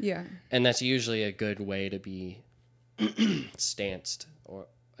time. Yeah. And that's usually a good way to be stanced or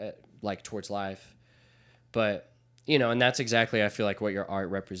like towards life. But, you know, and that's exactly, I feel like, what your art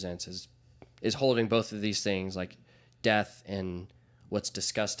represents is holding both of these things, like death and what's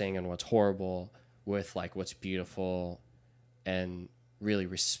disgusting and what's horrible, with like what's beautiful, and really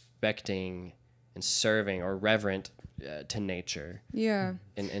respecting and serving or reverent to nature. Yeah.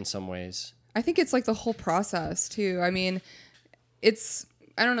 In some ways. I think it's like the whole process too. I mean, I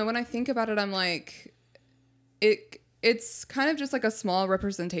don't know, when I think about it, I'm like, it's kind of just like a small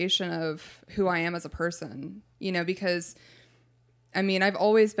representation of who I am as a person, you know, because I mean, I've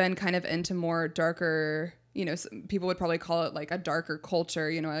always been kind of into more darker, you know, people would probably call it like a darker culture.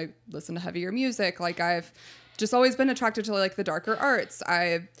 You know, I listen to heavier music. Like, I've just always been attracted to like the darker arts.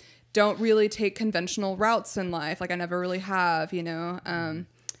 I don't really take conventional routes in life. Like, I never really have, you know.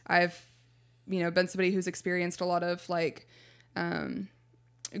 I've, you know, been somebody who's experienced a lot of like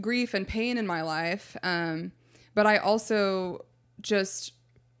grief and pain in my life. But I also just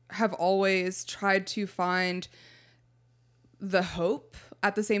have always tried to find the hope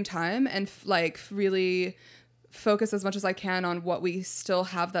at the same time, and like really focus as much as I can on what we still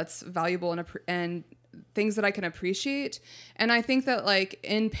have that's valuable and things that I can appreciate. And I think that like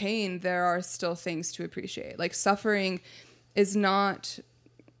in pain, there are still things to appreciate. Like, suffering is not,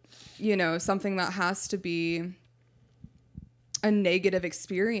 you know, something that has to be a negative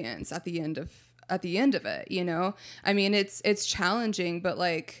experience at the end of it, you know? I mean, it's challenging, but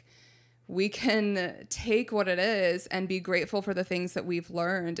like, we can take what it is and be grateful for the things that we've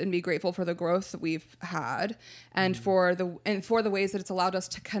learned, and be grateful for the growth that we've had, and for the ways that it's allowed us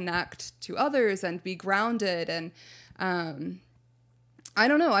to connect to others and be grounded. And I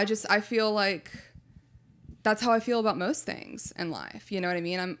don't know, I feel like that's how I feel about most things in life. You know what I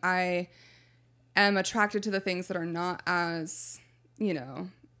mean? I am attracted to the things that are not as, you know,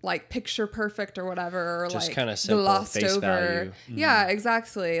 like picture perfect or whatever, or just like kind of simple, glossed face over. value. Yeah,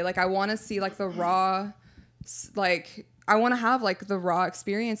 exactly. Like, I want to see like the raw, like I want to have like the raw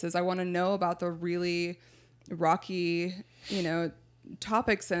experiences. I want to know about the really rocky, you know,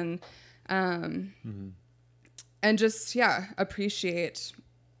 topics, and just, yeah, appreciate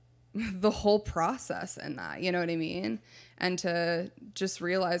the whole process in that, you know what I mean? And to just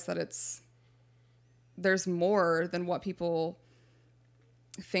realize that there's more than what people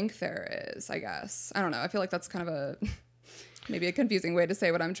think there is, I guess. I don't know. I feel like that's kind of maybe a confusing way to say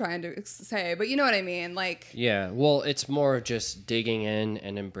what I'm trying to say, but you know what I mean? Like, yeah, well, it's more just digging in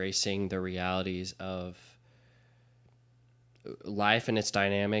and embracing the realities of life and its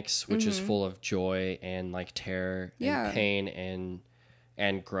dynamics, which is full of joy and like terror and pain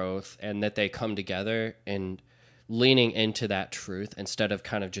and growth, and that they come together, and leaning into that truth instead of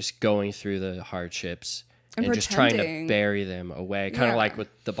kind of just going through the hardships and just trying to bury them away, kind of like with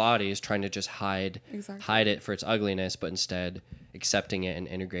the body, is trying to just hide it for its ugliness, but instead accepting it and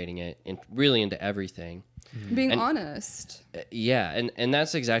integrating it really into everything. Being honest. Yeah, and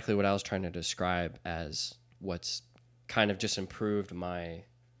that's exactly what I was trying to describe as what's kind of just improved my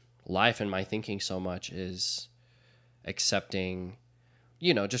life and my thinking so much, is accepting,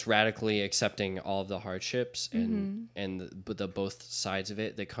 you know, just radically accepting all of the hardships and the both sides of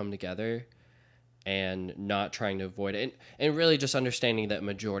it that come together, and not trying to avoid it, and really just understanding that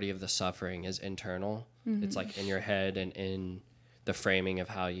majority of the suffering is internal. It's like in your head and in the framing of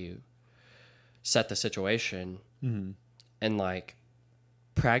how you set the situation, and like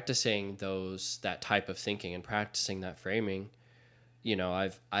practicing that type of thinking and practicing that framing. You know,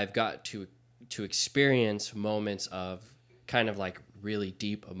 I've got to experience moments of kind of like really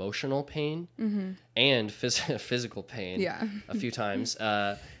deep emotional pain and physical pain a few times,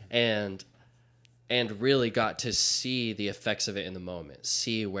 and really got to see the effects of it in the moment.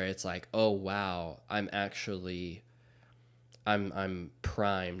 See where it's like, oh wow, I'm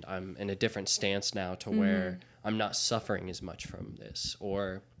primed. I'm in a different stance now to where I'm not suffering as much from this,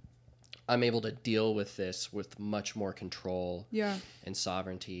 or I'm able to deal with this with much more control and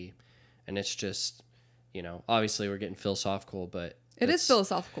sovereignty. And it's just, you know, obviously we're getting philosophical, but it is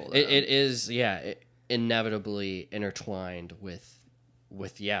philosophical, though. It is, yeah, inevitably intertwined with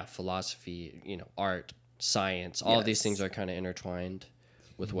philosophy, you know, art, science, all of these things are kind of intertwined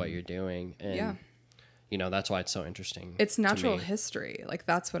with what you're doing. And, you know, that's why it's so interesting. It's natural history. Like,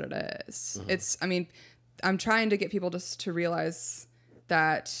 that's what it is. It's, I mean, I'm trying to get people just to realize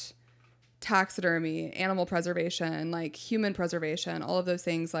that taxidermy, animal preservation, like human preservation, all of those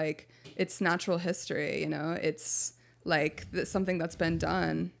things, like it's natural history, you know, it's like something that's been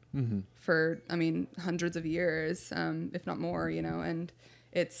done for, I mean, hundreds of years, if not more, you know, and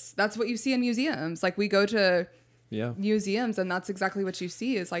that's what you see in museums. Like we go to museums and that's exactly what you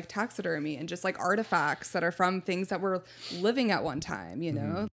see is like taxidermy and just like artifacts that are from things that were living at one time, you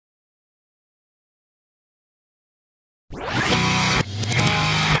know. I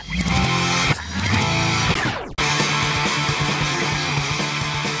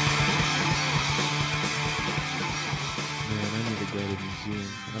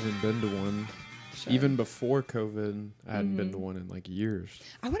haven't been to one. Sure. Even before COVID, I hadn't been to one in like years.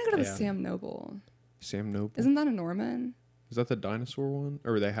 I want to go to the Sam Noble. Sam Noble? Isn't that a Norman? Is that the dinosaur one?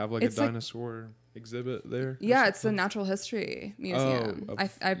 Or they have like a dinosaur exhibit there? Yeah, it's the Natural History Museum. I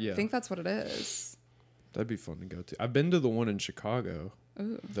think that's what it is. That'd be fun to go to. I've been to the one in Chicago.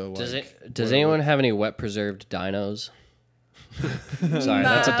 Ooh. Does anyone have any wet preserved dinos? Sorry,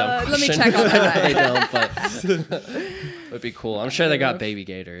 that's a dumb question. Let me check on that. They don't, but it would be cool. I'm sure they got baby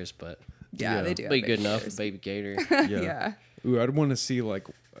gators, but they do. Be good enough, baby gator. Yeah. Ooh, I'd want to see like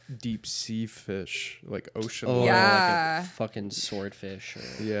deep sea fish, like ocean. Oh, life. like a fucking swordfish.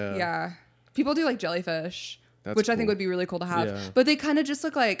 Yeah. People do like jellyfish. That's which I cool. think would be really cool to have. Yeah. But they kind of just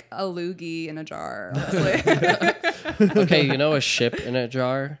look like a loogie in a jar, honestly. Okay, you know a ship in a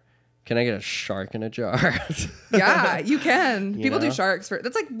jar? Can I get a shark in a jar? Yeah, you can. People know? do sharks.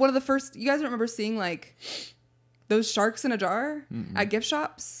 That's like one of the first... You guys remember seeing like those sharks in a jar at gift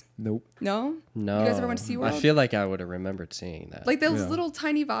shops? Nope. No? No. You guys ever went to SeaWorld? I feel like I would have remembered seeing that. Like those little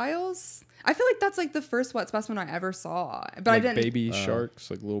tiny vials? I feel like that's like the first wet specimen I ever saw. But like I didn't... baby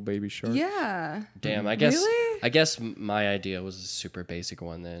sharks, like little baby sharks. Yeah. Damn, I guess... Really? I guess my idea was a super basic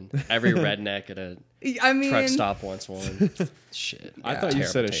one then. Every redneck at a truck stop wants one. Shit. I thought you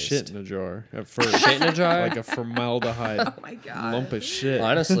said a shit in a jar at first. Shit in a jar? Like a formaldehyde Oh my God. lump of shit.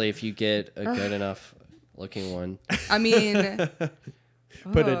 Honestly, if you get a good enough looking one. I mean...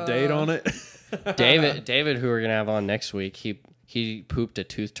 Put a date on it. David, who we're going to have on next week, he pooped a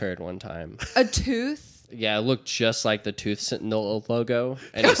tooth turd one time. A tooth? Yeah, it looked just like the Tooth Sentinel logo.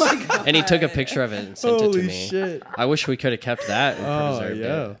 And, and he took a picture of it and sent it to me. Shit. I wish we could have kept that and preserved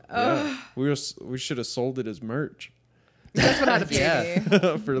it. Yeah. We should have sold it as merch. That's what I'd pay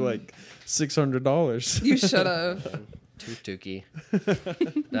me. For like $600. You should have. Tooth Dookie.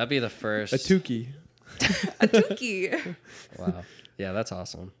 That'd be the first. A Tukey. A Tukey. Wow. Yeah, that's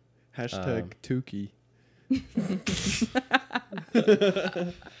awesome. Hashtag Tukey.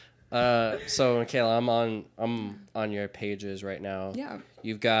 So Mekela, I'm on your pages right now. Yeah.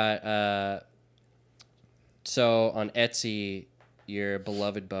 You've got so on Etsy, your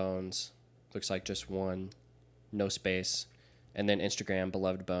beloved bones looks like just one, no space, and then Instagram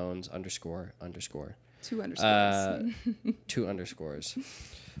beloved bones __. 2 underscores. 2 underscores.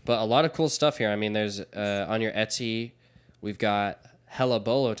 But a lot of cool stuff here. I mean, there's on your Etsy, we've got hella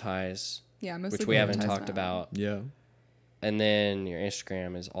bolo ties, which we haven't talked about. Yeah. And then your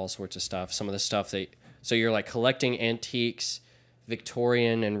Instagram is all sorts of stuff. Some of the stuff so you're like collecting antiques,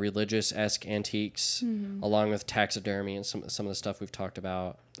 Victorian and religious-esque antiques, along with taxidermy and some of the stuff we've talked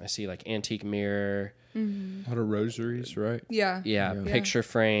about. I see like antique mirror. A lot of rosaries, right? Yeah. Yeah, picture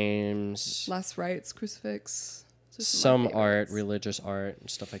frames. Last rites, crucifix. Some art, religious art, and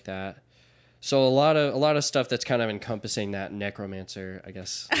stuff like that. So a lot of stuff that's kind of encompassing that necromancer, I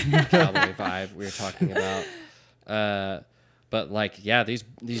guess, cowboy vibe we were talking about. But like, yeah, these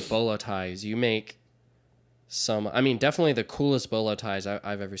bolo ties, you make some, I mean, definitely the coolest bolo ties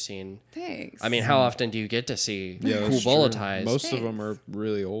I've ever seen. Thanks. I mean, how often do you get to see cool that's bolo true. ties? Most of them are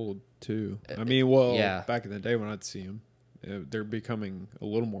really old too. I mean, back in the day when I'd see them, they're becoming a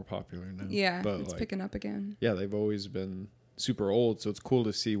little more popular now. Yeah, but it's picking up again. Yeah, they've always been super old, so it's cool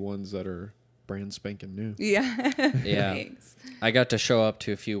to see ones that are brand spanking new. Yeah. Yeah. Thanks. I got to show up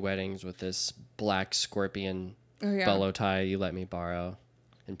to a few weddings with this black scorpion bolo tie you let me borrow,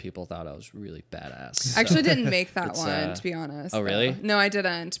 and people thought I was really badass. I actually didn't make that one, to be honest. Oh, really? No, I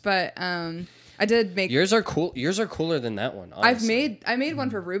didn't. But I did make... Yours are cool. Yours are cooler than that one, honestly. I made one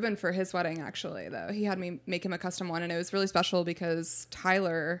for Ruben for his wedding, actually, though. He had me make him a custom one, and it was really special because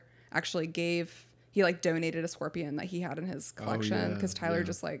Tyler actually he like donated a scorpion that he had in his collection because Tyler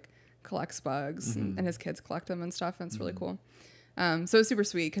just like collects bugs and his kids collect them and stuff, and it's really cool. So it's super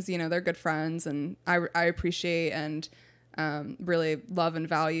sweet because, you know, they're good friends, and I appreciate and really love and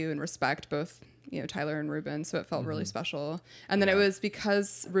value and respect both, you know, Tyler and Ruben. So it felt really special. And then it was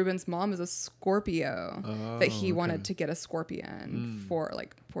because Ruben's mom is a Scorpio that he wanted to get a scorpion for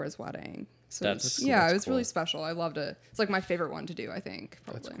his wedding. So That's yeah, that's it was cool. really special. I loved it. It's like my favorite one to do, I think.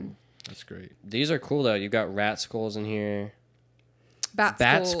 Probably. That's cool. That's great. These are cool though. You've got rat skulls in here.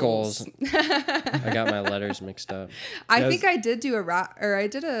 Bat skulls. I got my letters mixed up. I think I did do a rat, or I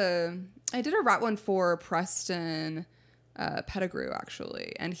did a rat one for Preston Pettigrew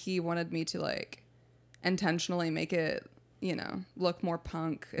actually, and he wanted me to like intentionally make it, you know, look more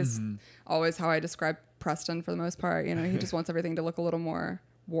punk. Is always how I describe Preston for the most part. You know, he just wants everything to look a little more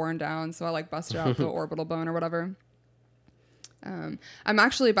worn down. So I like busted out the orbital bone or whatever. I'm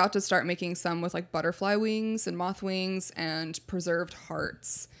actually about to start making some with like butterfly wings and moth wings and preserved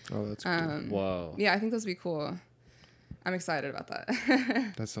hearts. Oh, that's cool. Whoa. Yeah, I think those would be cool. I'm excited about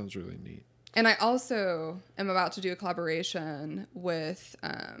that. That sounds really neat. And I also am about to do a collaboration with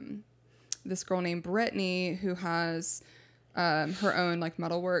this girl named Brittany who has her own like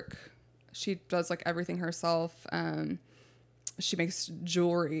metalwork. She does like everything herself. She makes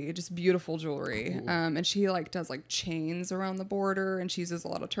jewelry, just beautiful jewelry. Cool. And she like does like chains around the border, and she uses a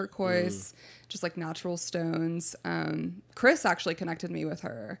lot of turquoise, just like natural stones. Chris actually connected me with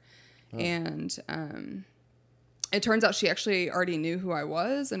her. And it turns out she actually already knew who I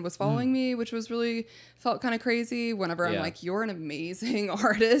was and was following me, which was really felt kind of crazy whenever I'm like, you're an amazing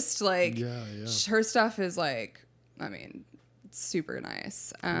artist. Like her stuff is like, I mean, super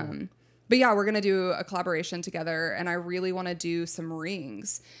nice. Cool. But yeah, we're going to do a collaboration together, and I really want to do some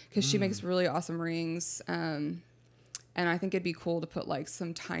rings because she makes really awesome rings. And I think it'd be cool to put like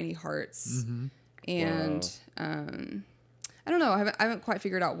some tiny hearts and, I don't know. I haven't quite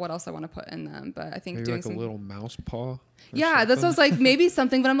figured out what else I want to put in them, but I think maybe doing like some a little mouse paw. Yeah, that's what I was like, maybe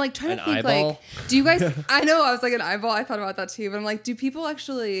something, but I'm like trying to think eyeball? like, do you guys, I know I was like an eyeball. I thought about that too, but I'm like, do people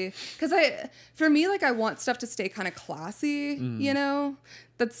actually, cause for me, like I want stuff to stay kind of classy, you know,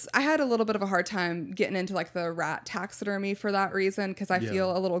 I had a little bit of a hard time getting into like the rat taxidermy for that reason. Cause I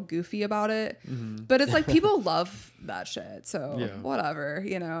feel a little goofy about it, but it's like people love that shit. So whatever,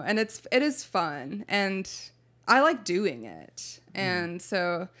 you know, and it is fun and I like doing it. And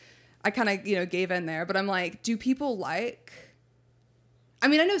so I kind of, you know, gave in there, but I'm like, do people like, I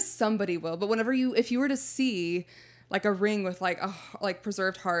mean, I know somebody will, but if you were to see like a ring with like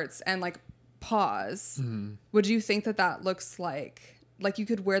preserved hearts and like paws, would you think that looks like you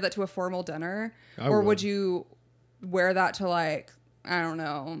could wear that to a formal dinner? Or would you wear that to like, I don't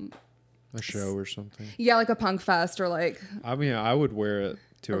know, a show or something? Yeah, like a punk fest or like. I mean, I would wear it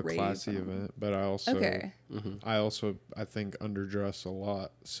to a classy event, but I also I think underdress a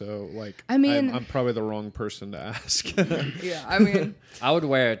lot, so like I mean I'm probably the wrong person to ask. Yeah, I mean I would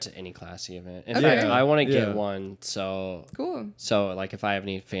wear it to any classy event. In fact, I want to get one, so cool. So like if I have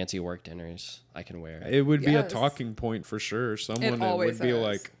any fancy work dinners, I can wear it. It would be a talking point for sure. Someone would be is.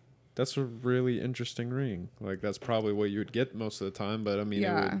 Like, that's a really interesting ring. Like that's probably what you would get most of the time, but I mean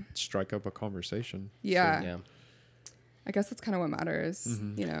it would strike up a conversation. Yeah. So, yeah. I guess that's kind of what matters,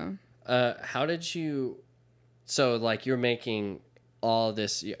 you know. How did you? So like you're making all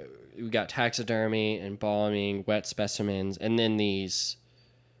this. We got taxidermy, embalming, wet specimens, and then these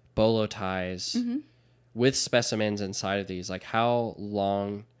bolo ties with specimens inside of these. Like how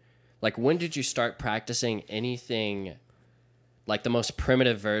long? Like when did you start practicing anything? Like the most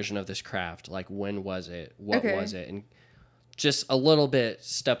primitive version of this craft. Like when was it? What was it? And just a little bit.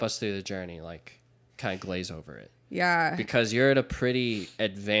 Step us through the journey. Like kind of glaze over it. Yeah. Because you're at a pretty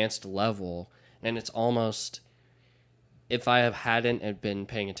advanced level, and it's almost, if I hadn't been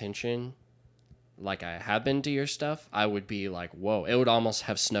paying attention, like I have been to your stuff, I would be like, whoa, it would almost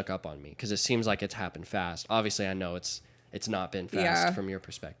have snuck up on me because it seems like it's happened fast. Obviously, I know it's not been fast from your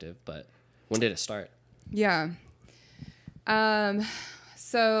perspective, but when did it start? Yeah.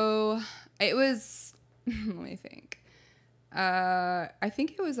 So it was, let me think. I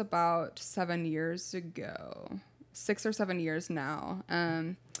think it was about 7 years ago. 6 or 7 years now.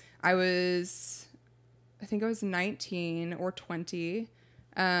 I think I was 19 or 20.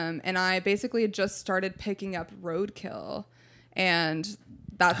 And I basically had just started picking up roadkill, and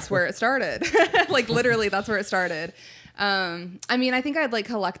that's where it started. Like literally that's where it started. I mean, I think I'd like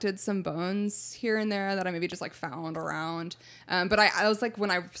collected some bones here and there that I maybe just like found around. But I was like,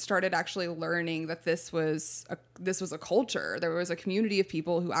 when I started actually learning that this was a culture, there was a community of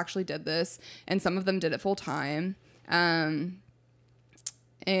people who actually did this, and some of them did it full time. And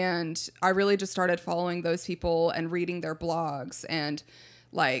I really just started following those people and reading their blogs and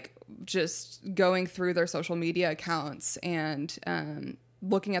like just going through their social media accounts and,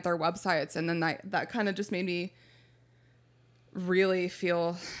 looking at their websites. And then that kind of just made me really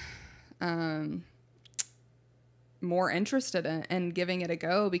feel more interested in giving it a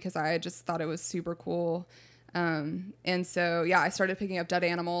go, because I just thought it was super cool. And so, yeah, I started picking up dead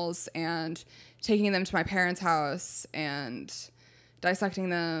animals and taking them to my parents' house and dissecting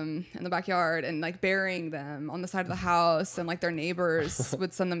them in the backyard and like burying them on the side of the house. And like their neighbors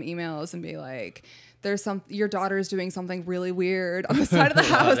would send them emails and be like, your daughter's doing something really weird on the side of the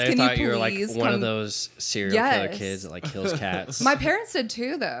house. They Can thought you were please like one of those serial killer kids that like kills cats. My parents did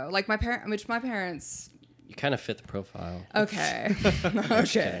too, though. Like my parents. You kind of fit the profile. Okay.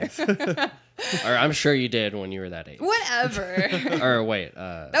 Okay. Or I'm sure you did when you were that age. Whatever. Or wait.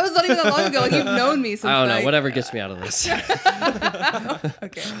 That was not even that long ago. Like, you've known me since. I don't know. Like, Whatever gets me out of this.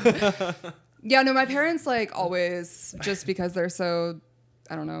 Okay. Yeah, no, my parents like always, just because they're so,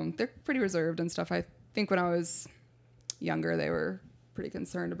 I don't know, they're pretty reserved and stuff. I think when I was younger, they were pretty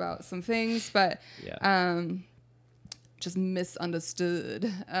concerned about some things, but just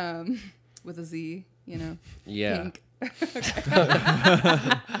misunderstood with a Z, you know. Yeah. Pink.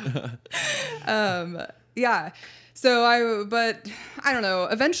 Yeah. So but I don't know.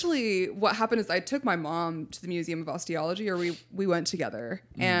 Eventually what happened is I took my mom to the Museum of Osteology, or we went together,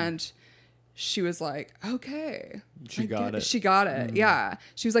 and she was like, okay. She got it. Yeah.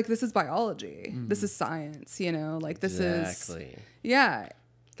 She was like, this is biology. This is science, you know, like this is. Yeah.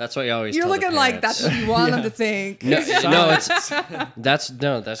 That's what you always You're tell looking the like that's what you want them to think. No,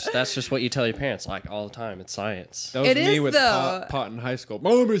 that's just what you tell your parents like all the time. It's science. That was me with pot in high school.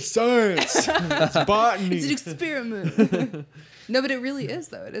 Mom, it's science. It's botany. It's an experiment. No, but it really is,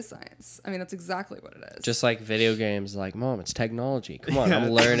 though. It is science. I mean, that's exactly what it is. Just like video games, like, Mom, it's technology. Come on, I'm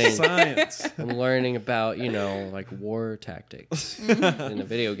learning science. I'm learning about, like war tactics in a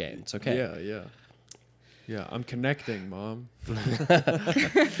video game. It's okay. Yeah, I'm connecting, Mom.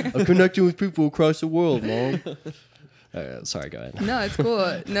 I'm connecting with people across the world, Mom. Sorry, go ahead. No, it's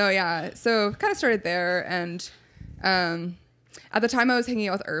cool. No, yeah. So kind of started there, and at the time I was hanging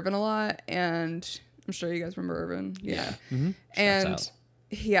out with Irvin a lot, and I'm sure you guys remember Irvin. Yeah. Mm-hmm. And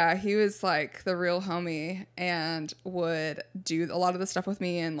yeah, he was like the real homie and would do a lot of the stuff with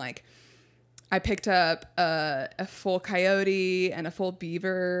me, and like I picked up a full coyote and a full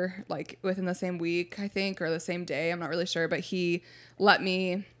beaver like within the same week, I think, or the same day. I'm not really sure, but he let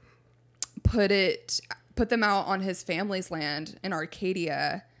me put them out on his family's land in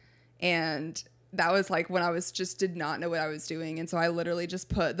Arcadia, and that was like when I did not know what I was doing. And so I literally just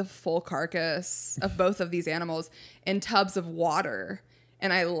put the full carcass of both of these animals in tubs of water,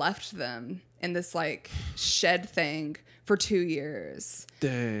 and I left them in this like shed thing for 2 years.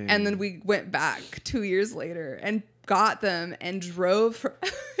 Dang. And then we went back 2 years later and got them and drove.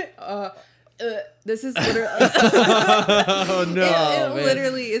 This is literally. Oh no! It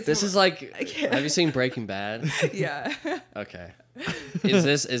literally is. This is like. Have you seen Breaking Bad? Yeah. Okay. Is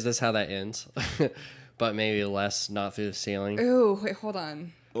this how that ends? But maybe less, not through the ceiling. Ooh, wait, hold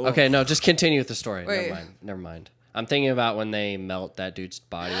on. Okay, no, just continue with the story. Wait. Never mind. I'm thinking about when they melt that dude's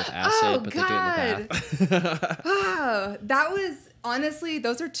body with acid, but God. they do it in the bath. Oh, that was honestly,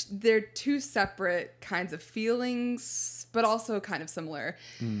 those are they're two separate kinds of feelings, but also kind of similar.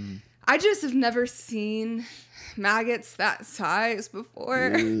 I just have never seen maggots that size before.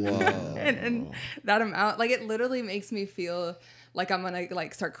 and that amount, like, it literally makes me feel like I'm gonna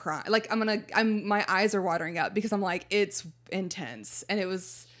like start crying. Like my eyes are watering up because I'm like, it's intense. And it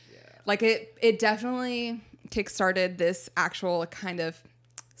was like, it definitely kickstarted this actual kind of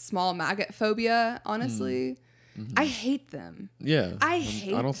small maggot phobia, honestly. Mm-hmm. I hate them. Yeah. I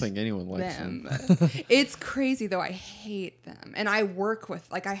don't think anyone likes them. It's crazy though. I hate them. And I work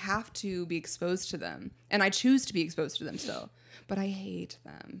with, like, I have to be exposed to them, and I choose to be exposed to them still, but I hate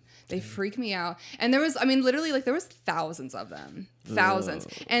them. They freak me out. And there was thousands of them, thousands.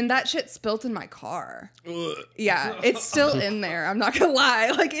 And that shit spilt in my car. Yeah. It's still in there. I'm not gonna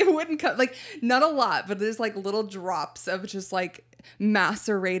lie. Like, it wouldn't come, like, not a lot, but there's like little drops of just like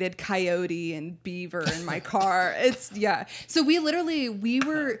macerated coyote and beaver in my car. So we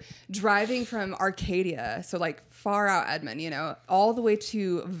were driving from Arcadia, so like far out Edmond, all the way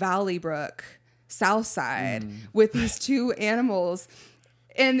to Valley Brook, South Side, with these two animals.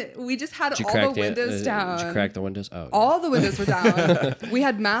 And we just had all the windows down. Did you crack the windows? Oh, all the windows were down. We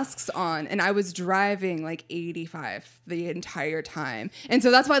had masks on, and I was driving like 85 the entire time. And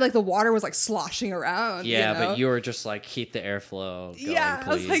so that's why like the water was like sloshing around. Yeah, but you were just like, keep the airflow going,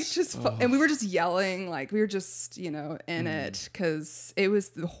 please. I was like, and we were just yelling, like we were just, in it, because it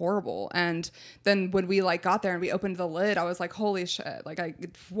was horrible. And then when we like got there and we opened the lid, I was like, holy shit, like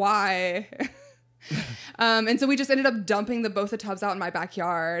why? And so we just ended up dumping both the tubs out in my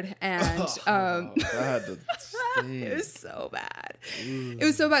backyard, and it was so bad. It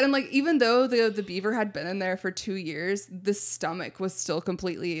was so bad. And like, even though the beaver had been in there for 2 years, the stomach was still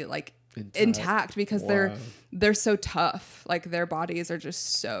completely like intact because they're so tough. Like their bodies are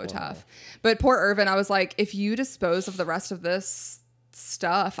just so tough. But poor Irvin, I was like, if you dispose of the rest of this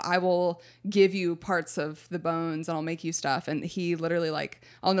stuff, I will give you parts of the bones and I'll make you stuff. And he literally, like,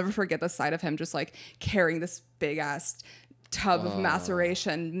 I'll never forget the sight of him just like carrying this big ass tub of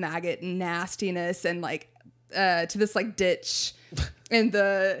maceration maggot nastiness and like to this like ditch in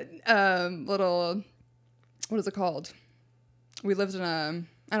the little, what is it called? We lived in a,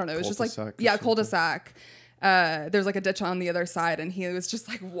 I don't know, it was just like, yeah, cul-de-sac. There's like a ditch on the other side and he was just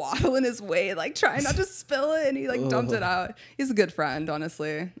like waddling his way, like trying not to spill it, and he like dumped it out. He's a good friend,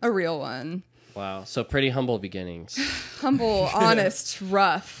 honestly, a real one. Wow. So pretty humble beginnings. Humble, honest,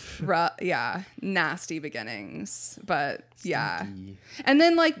 rough, yeah, nasty beginnings, but yeah. And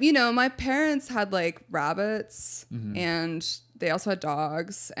then like, you know, my parents had like rabbits and they also had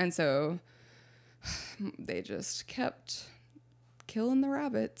dogs, and so they just kept killing the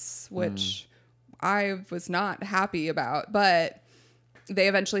rabbits, which I was not happy about, but they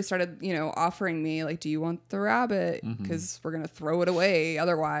eventually started, you know, offering me like, do you want the rabbit? Because we're going to throw it away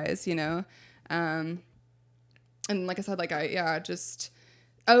otherwise, you know? And like I said, like and I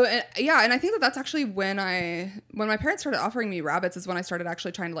think that that's actually when my parents started offering me rabbits is when I started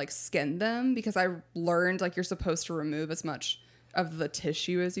actually trying to like skin them, because I learned like you're supposed to remove as much of the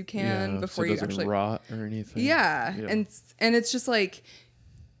tissue as you can before you actually rot or anything. Yeah. And it's just like,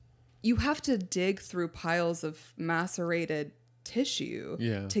 you have to dig through piles of macerated tissue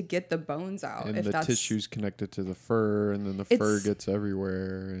to get the bones out. And the tissue's connected to the fur, and then the fur gets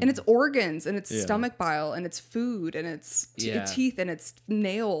everywhere. And it's organs, and it's stomach bile, and it's food, and it's teeth, and it's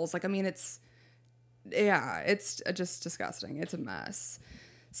nails. Like, I mean, it's just disgusting. It's a mess.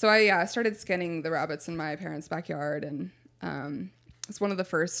 So I started skinning the rabbits in my parents' backyard, and it's one of the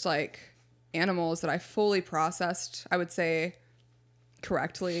first like animals that I fully processed, I would say,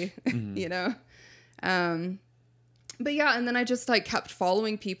 correctly, you know? But yeah, and then I just like kept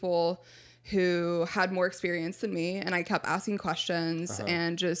following people who had more experience than me, and I kept asking questions.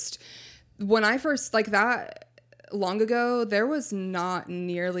 And just when I first, like that long ago, there was not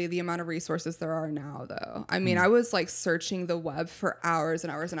nearly the amount of resources there are now, though. I mean, I was like searching the web for hours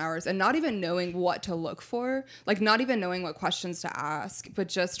and hours and hours, and not even knowing what to look for, like not even knowing what questions to ask, but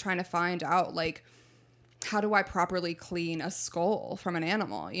just trying to find out like, how do I properly clean a skull from an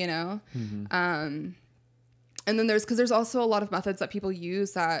animal, you know? And then there's also a lot of methods that people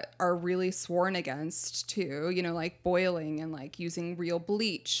use that are really sworn against too, you know, like boiling and like using real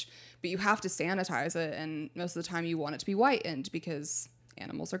bleach, but you have to sanitize it. And most of the time you want it to be whitened because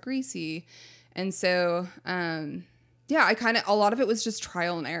animals are greasy. And so, a lot of it was just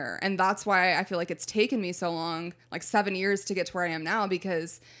trial and error. And that's why I feel like it's taken me so long, like 7 years to get to where I am now,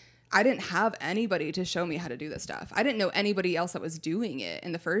 because I didn't have anybody to show me how to do this stuff. I didn't know anybody else that was doing it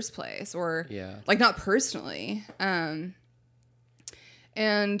in the first place, or like not personally. But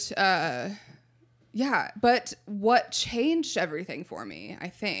what changed everything for me, I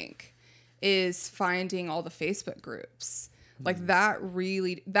think, is finding all the Facebook groups like that.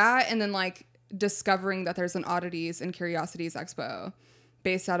 And then like discovering that there's an Oddities and Curiosities Expo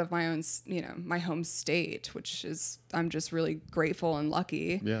based out of my own, you know, my home state, which is, I'm just really grateful and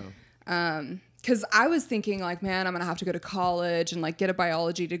lucky. Yeah. Cause I was thinking like, man, I'm going to have to go to college and like get a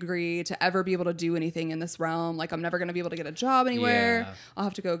biology degree to ever be able to do anything in this realm. Like, I'm never going to be able to get a job anywhere. Yeah. I'll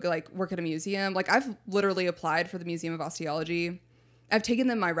have to go like work at a museum. Like, I've literally applied for the Museum of Osteology. I've taken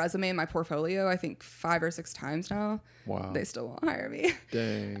them my resume and my portfolio, I think 5 or 6 times now. Wow. They still won't hire me.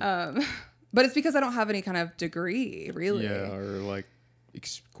 Dang. But it's because I don't have any kind of degree, really. Yeah, or like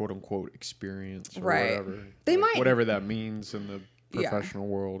quote unquote experience or whatever. They might, whatever that means in the professional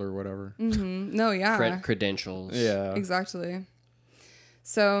world or whatever. No, yeah. Credentials. Yeah. Exactly.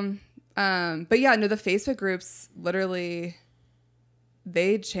 So, but yeah, no, the Facebook groups literally,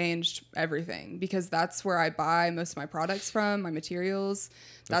 they changed everything, because that's where I buy most of my products from, my materials.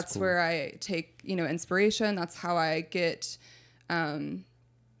 That's cool. Where I take, you know, inspiration. That's how I get,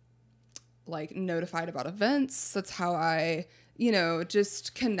 like notified about events. That's how I, you know,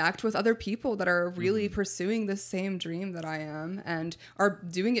 just connect with other people that are really pursuing the same dream that I am and are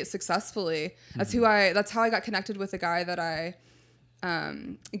doing it successfully. That's that's how I got connected with the guy that I,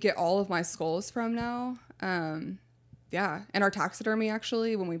 get all of my skulls from now. Yeah. And our taxidermy,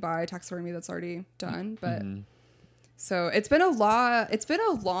 actually, when we buy taxidermy that's already done, but so it's been a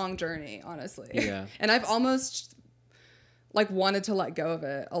long journey, honestly. Yeah. And I've almost like wanted to let go of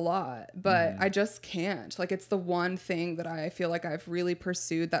it a lot, but I just can't. Like, it's the one thing that I feel like I've really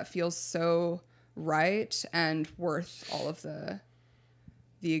pursued that feels so right and worth all of the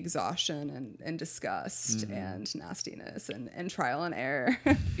the exhaustion and disgust and nastiness and trial and error.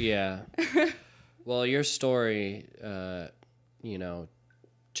 Yeah. Well, your story, you know,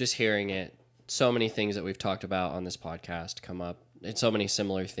 just hearing it, so many things that we've talked about on this podcast come up. It's so many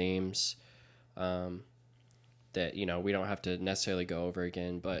similar themes that, you know, we don't have to necessarily go over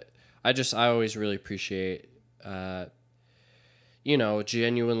again. But I always really appreciate, you know,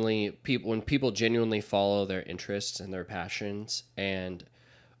 when people genuinely follow their interests and their passions, and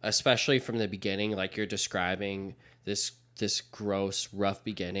especially from the beginning, like you're describing this gross, rough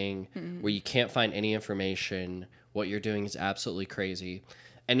beginning where you can't find any information. What you're doing is absolutely crazy.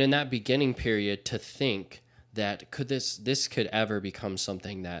 And in that beginning period, to think that this could ever become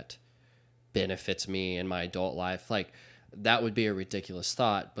something that benefits me in my adult life, like that would be a ridiculous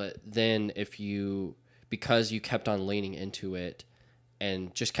thought. But then because you kept on leaning into it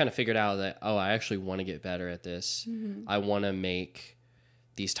and just kind of figured out that, oh, I actually want to get better at this. I want to make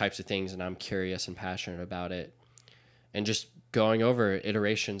these types of things, and I'm curious and passionate about it. And just going over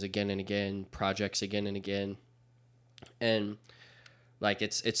iterations again and again, projects again and again. And like,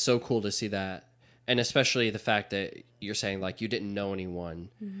 it's so cool to see that. And especially the fact that you're saying like you didn't know anyone.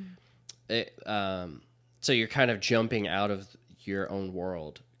 So you're kind of jumping out of your own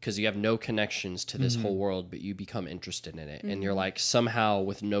world because you have no connections to this whole world, but you become interested in it. And you're like, somehow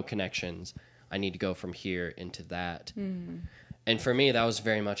with no connections, I need to go from here into that. And for me, that was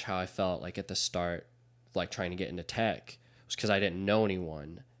very much how I felt like at the start, like trying to get into tech, was because I didn't know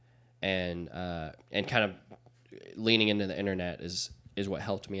anyone, and kind of leaning into the internet is what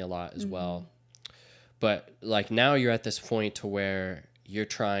helped me a lot as well. But like now you're at this point to where you're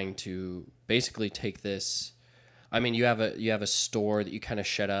trying to basically take this. I mean, you have a store that you kind of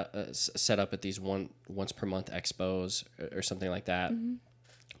set up at these once per month expos or something like that,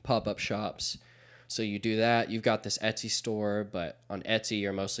 pop-up shops. So you do that. You've got this Etsy store, but on Etsy,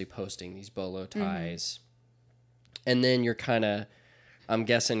 you're mostly posting these bolo ties. And then I'm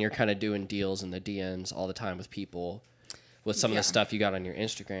guessing you're kind of doing deals in the DMs all the time with people with some of the stuff you got on your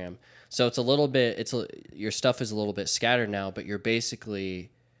Instagram. So it's a little bit, your stuff is a little bit scattered now, but you're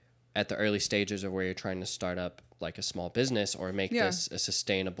basically at the early stages of where you're trying to start up like a small business or make this a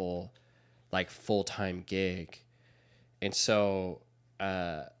sustainable, like full-time gig. And so,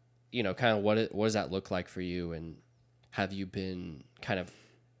 you know, kind of what does that look like for you? And have you been kind of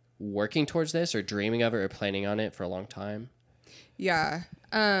working towards this or dreaming of it or planning on it for a long time? Yeah.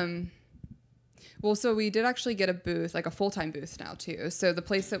 Well, so we did actually get a booth, like a full-time booth now too. So the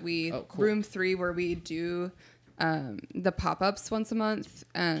place that room 3 where we do the pop-ups once a month,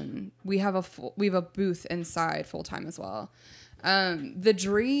 we have a booth inside full-time as well. The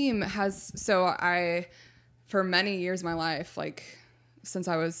dream for many years of my life, like since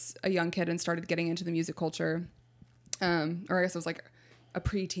I was a young kid and started getting into the music culture, or I guess it was like a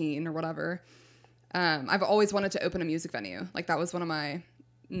preteen or whatever. I've always wanted to open a music venue. Like that was one of my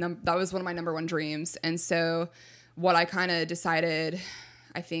number one dreams. And so what I kind of decided,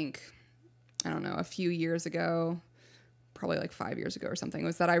 I think, I don't know, a few years ago, probably like 5 years ago or something,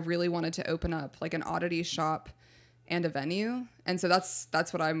 was that I really wanted to open up like an oddities shop and a venue. And so that's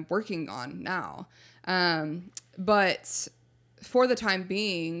what I'm working on now. But for the time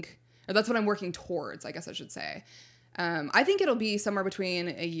being, or that's what I'm working towards, I guess I should say. I think it'll be somewhere between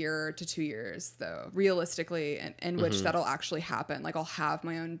a year to 2 years, though, realistically, in which that'll actually happen. Like I'll have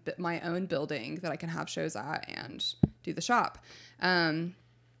my own building that I can have shows at and do the shop.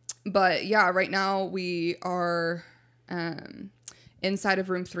 But yeah, right now we are inside of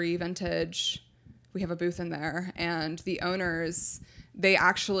room 3 Vintage. We have a booth in there, and the owners, they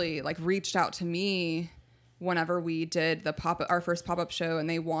actually like reached out to me whenever we did our first pop-up show, and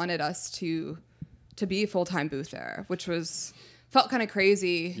they wanted us to be a full-time booth there, which felt kind of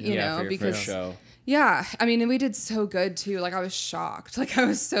crazy, you know, because show. Yeah, I mean, and we did so good too. Like I was shocked. Like I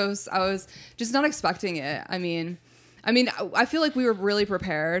was just not expecting it. I mean, I feel like we were really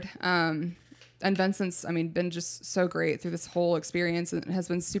prepared. And Vincent's, been just so great through this whole experience and has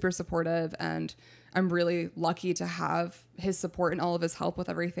been super supportive, and I'm really lucky to have his support and all of his help with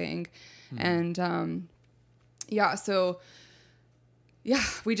everything. And,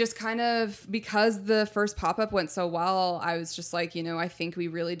 we just kind of, because the first pop-up went so well, I was just like, you know, I think we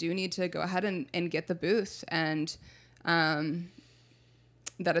really do need to go ahead and get the booth, and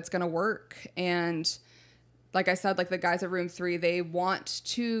that it's going to work. And like I said, like the guys at room 3, they want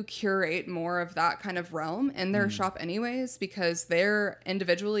to curate more of that kind of realm in their shop anyways, because they're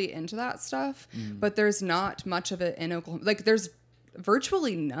individually into that stuff, but there's not much of it in Oklahoma. Like there's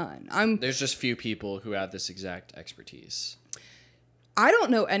virtually none. There's just few people who have this exact expertise. I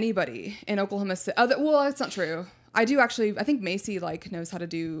don't know anybody in Oklahoma City. Well, that's not true. I do actually, I think Macy like knows how to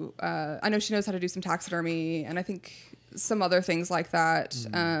do, I know she knows how to do some taxidermy and I think some other things like that.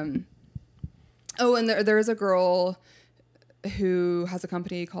 Oh, and there is a girl who has a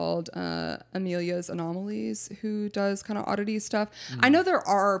company called Amelia's Anomalies who does kind of oddity stuff. I know there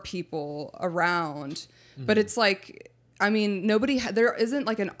are people around, but it's like, I mean, there isn't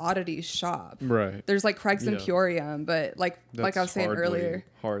like an oddity shop. Right. There's like Craig's Emporium, but like I was saying earlier.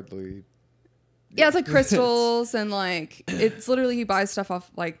 Hardly. Yeah, it's like crystals and like it's literally he buys stuff off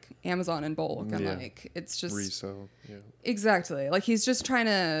like Amazon in bulk and like it's just resale. Yeah. Exactly. Like he's just trying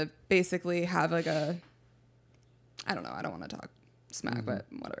to basically have like a I don't know, I don't want to talk smack, but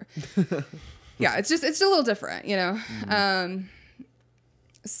whatever. Yeah, it's a little different, you know.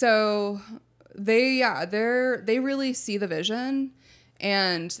 So they really see the vision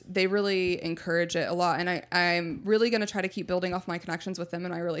and they really encourage it a lot. And I'm really going to try to keep building off my connections with them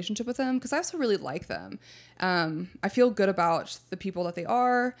and my relationship with them because I also really like them. I feel good about the people that they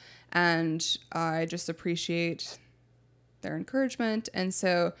are and I just appreciate their encouragement. And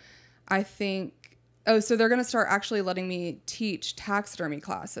so I think, so they're going to start actually letting me teach taxidermy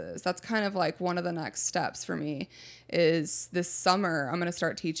classes. That's kind of like one of the next steps for me is this summer, I'm going to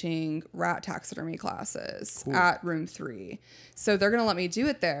start teaching rat taxidermy classes at room 3. So they're going to let me do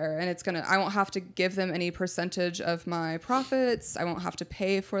it there and I won't have to give them any percentage of my profits. I won't have to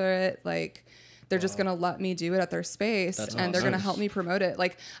pay for it. Like they're just going to let me do it at their space and they're going to help me promote it.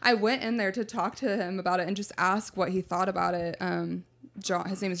 Like I went in there to talk to him about it and just ask what he thought about it. John,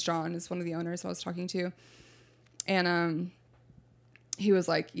 his name is John, is one of the owners I was talking to. And he was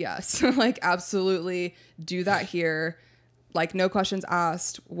like, yes, like absolutely do that here. Like no questions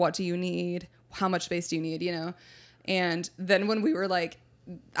asked. What do you need? How much space do you need? You know? And then when we were like,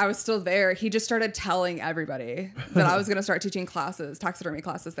 I was still there, he just started telling everybody that I was going to start teaching classes, taxidermy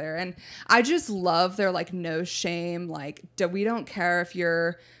classes there. And I just love their like no shame. Like we don't care if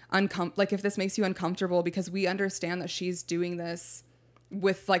you're like if this makes you uncomfortable because we understand that she's doing this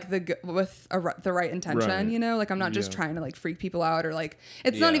with like the right intention, right. You know, like I'm not just trying to like freak people out or like,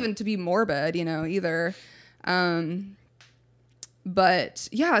 it's not even to be morbid, you know, either. But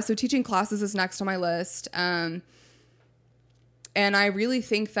yeah, so teaching classes is next on my list. And I really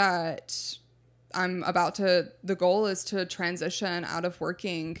think that the goal is to transition out of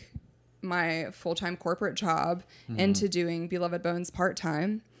working my full-time corporate job into doing Beloved Bones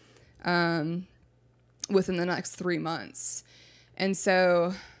part-time, within the next 3 months. And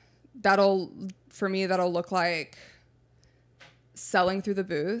so that'll look like selling through the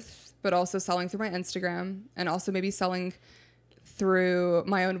booth, but also selling through my Instagram and also maybe selling through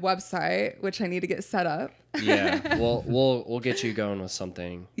my own website, which I need to get set up. Yeah. We'll get you going with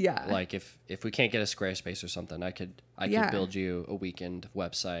something. Yeah. Like if we can't get a Squarespace or something, I could build you a weekend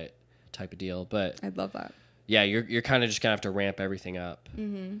website type of deal. But I'd love that. Yeah, you're kind of just gonna have to ramp everything up.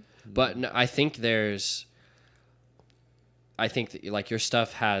 Mm-hmm. But no, I think that, like your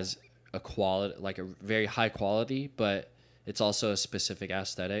stuff has a quality, like a very high quality, but it's also a specific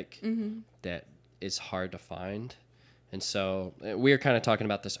aesthetic that is hard to find. And so we were kind of talking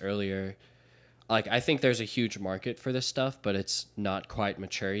about this earlier. Like, I think there's a huge market for this stuff, but it's not quite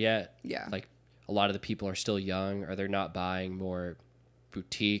mature yet. Yeah. Like a lot of the people are still young or they're not buying more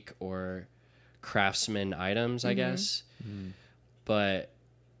boutique or craftsman items, I guess. Mm. But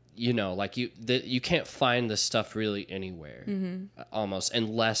you know, like you can't find this stuff really anywhere, almost,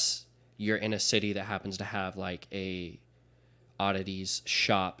 unless you're in a city that happens to have like a oddities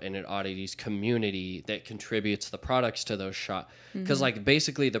shop and an oddities community that contributes the products to those shops. Because like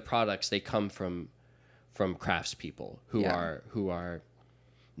basically the products, they come from craftspeople who are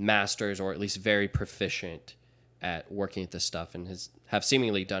masters or at least very proficient at working at this stuff and have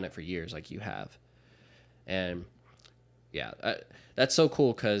seemingly done it for years, like you have. And yeah, that's so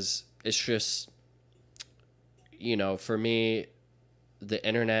cool because it's just, you know, for me, the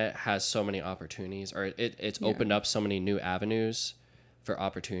internet has so many opportunities, or it's opened up so many new avenues for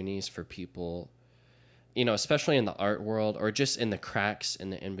opportunities for people, you know, especially in the art world or just in the cracks in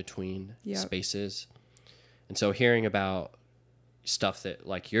the in-between spaces. And so hearing about stuff that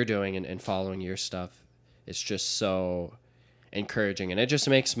like you're doing and following your stuff, it's just so encouraging, and it just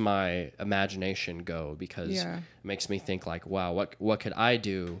makes my imagination go because it makes me think like, wow, what could I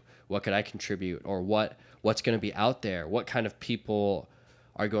do? What could I contribute? Or what's going to be out there? What kind of people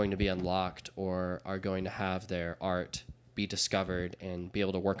are going to be unlocked or are going to have their art be discovered and be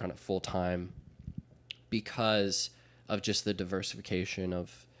able to work on it full time because of just the diversification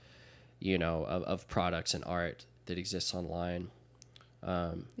of, you know, of products and art that exists online.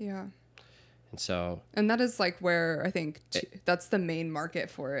 And that is like where I think that's the main market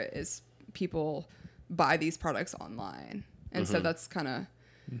for it is people buy these products online. And so that's kind of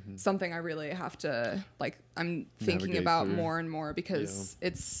something I really have to, like, I'm thinking about more and more, because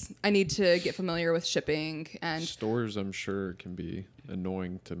I need to get familiar with shipping. And stores, I'm sure, can be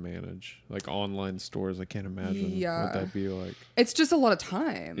annoying to manage. Like online stores, I can't imagine what that'd be like. It's just a lot of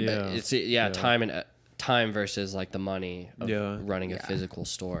time. Yeah. It's time versus like the money of running a physical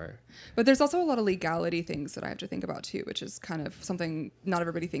store. But there's also a lot of legality things that I have to think about too, which is kind of something not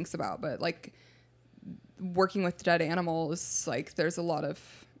everybody thinks about. But like working with dead animals, like there's a lot of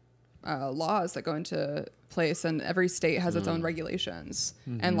laws that go into place, and every state has its own regulations.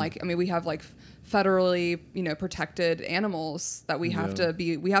 And like, I mean, we have like federally, protected animals that we have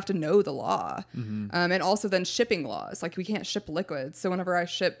to know the law. And also then shipping laws, like we can't ship liquids. So whenever I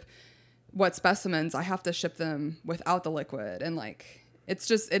ship wet specimens, I have to ship them without the liquid. And like,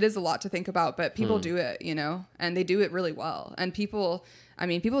 it is a lot to think about, but people do it, and they do it really well. And people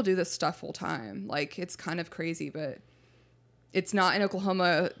do this stuff full time. Like, it's kind of crazy, but it's not in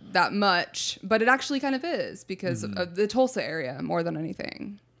Oklahoma that much, but it actually kind of is, because of the Tulsa area more than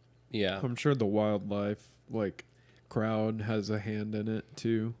anything. Yeah. I'm sure the wildlife, like, crowd has a hand in it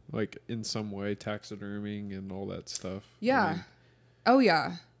too, like in some way, taxiderming and all that stuff. Yeah. Oh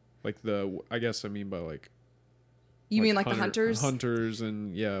yeah. Like I guess I mean by like. You mean like the hunters? Hunters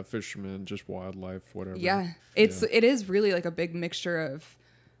and fishermen, just wildlife, whatever. Yeah. It is really like a big mixture of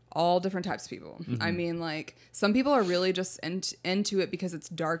all different types of people. I mean, like some people are really just into it because it's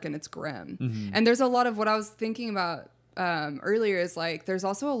dark and it's grim. And there's a lot of what I was thinking about earlier is like, there's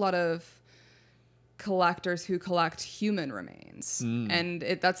also a lot of collectors who collect human remains. And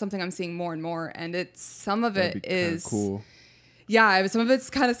that's something I'm seeing more and more. And some of it is cool. Yeah, some of it's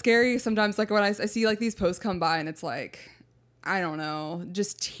kind of scary sometimes. Like when I see like these posts come by and it's like, I don't know,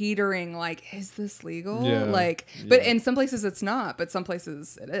 just teetering, like, is this legal? But in some places it's not, but some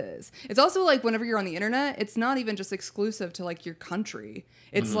places it is. It's also like whenever you're on the internet, it's not even just exclusive to like your country.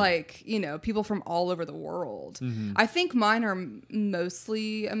 It's like, people from all over the world. I think mine are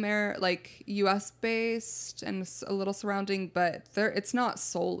mostly like US based and a little surrounding, but it's not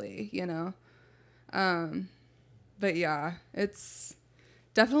solely, But yeah, it's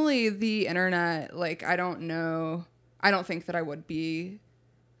definitely the internet. Like, I don't think that I would be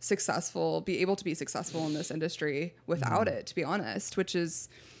able to be successful in this industry without it, to be honest, which is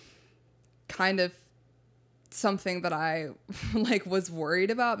kind of something that I like was worried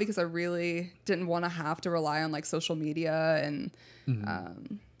about, because I really didn't want to have to rely on like social media and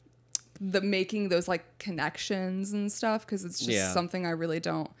making those like connections and stuff, because it's just something I really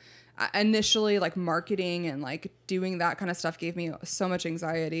don't. Initially, like marketing and like doing that kind of stuff gave me so much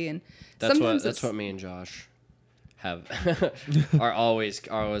anxiety, and that's what me and Josh are always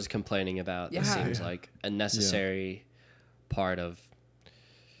complaining about. This seems like a necessary part of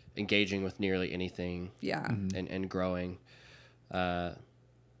engaging with nearly anything. And growing.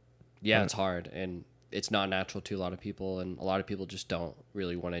 It's hard, and it's not natural to a lot of people, and a lot of people just don't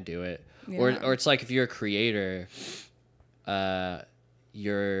really want to do it. Or it's like if you're a creator,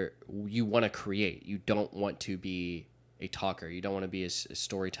 you want to create. You don't want to be a talker. You don't want to be a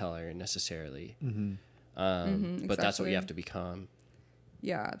storyteller necessarily. But that's what you have to become.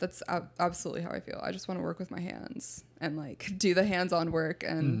 Yeah, that's absolutely how I feel. I just want to work with my hands and like do the hands-on work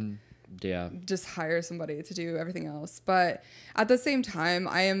and just hire somebody to do everything else. But at the same time,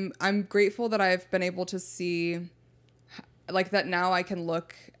 I'm grateful that I've been able to see like that now I can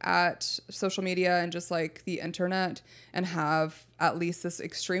look at social media and just like the internet and have at least this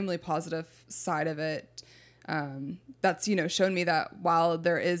extremely positive side of it. That's, shown me that while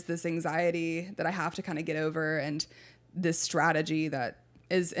there is this anxiety that I have to kind of get over and this strategy that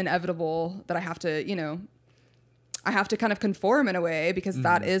is inevitable that I have to kind of conform in a way, because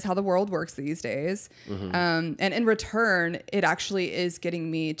that is how the world works these days. And in return, it actually is getting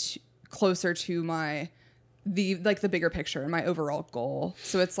me closer to the bigger picture and my overall goal.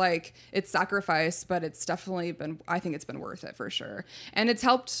 So it's like, it's sacrifice, but it's definitely I think it's been worth it for sure. And it's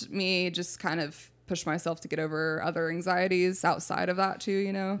helped me just kind of push myself to get over other anxieties outside of that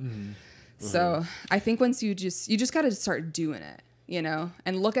too, So I think once you just got to start doing it,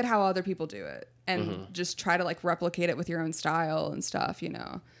 and look at how other people do it and just try to like replicate it with your own style and stuff,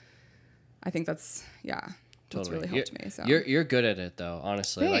 I think that's really helped me. So you're good at it though,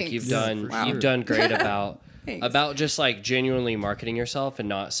 honestly. Thanks. Like you've done great about just like genuinely marketing yourself and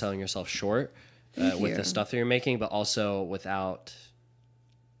not selling yourself short with the stuff that you're making, but also without,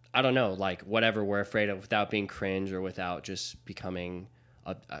 I don't know, like whatever we're afraid of, without being cringe or without just becoming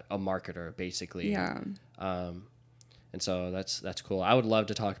a marketer, basically. And so that's cool. I would love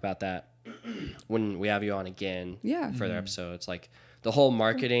to talk about that when we have you on again. Further episodes, like the whole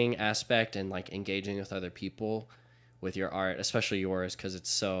marketing aspect and like engaging with other people with your art, especially yours, because it's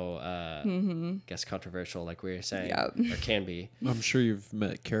so, I guess, controversial, like we were saying, or can be. I'm sure you've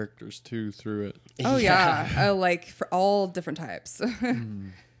met characters too through it. Oh yeah, oh, like for all different types.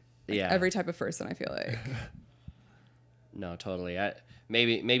 Yeah, every type of person, I feel like. No, totally.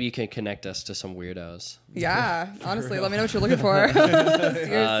 Maybe you can connect us to some weirdos. Yeah, honestly, let me know what you're looking for.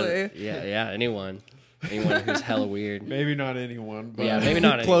 Seriously. Yeah. Anyone who's hella weird. Maybe not anyone, but yeah, maybe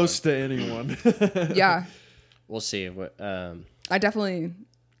not close to anyone. Yeah. We'll see. I definitely,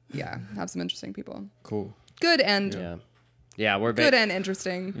 have some interesting people. Cool. Good and we're good and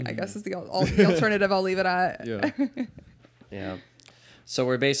interesting. I guess is the alternative. I'll leave it at. Yeah. Yeah. So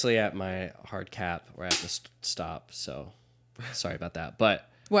we're basically at my hard cap. We're at the stop. So sorry about that. But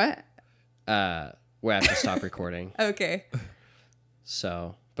what? We have to stop recording. Okay.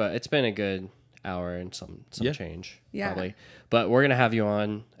 So, but it's been a good hour and some change. Yeah. Probably. But we're gonna have you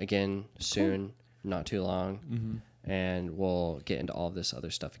on again soon. Not too long, and we'll get into all of this other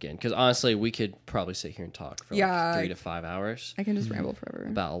stuff again. Because honestly, we could probably sit here and talk for like 3 to 5 hours. I can just ramble forever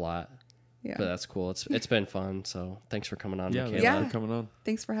about a lot. Yeah, but that's cool. It's been fun. So thanks for coming on, Mekela. Yeah, coming on.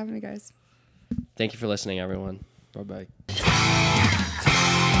 Thanks for having me, guys. Thank you for listening, everyone. Bye bye.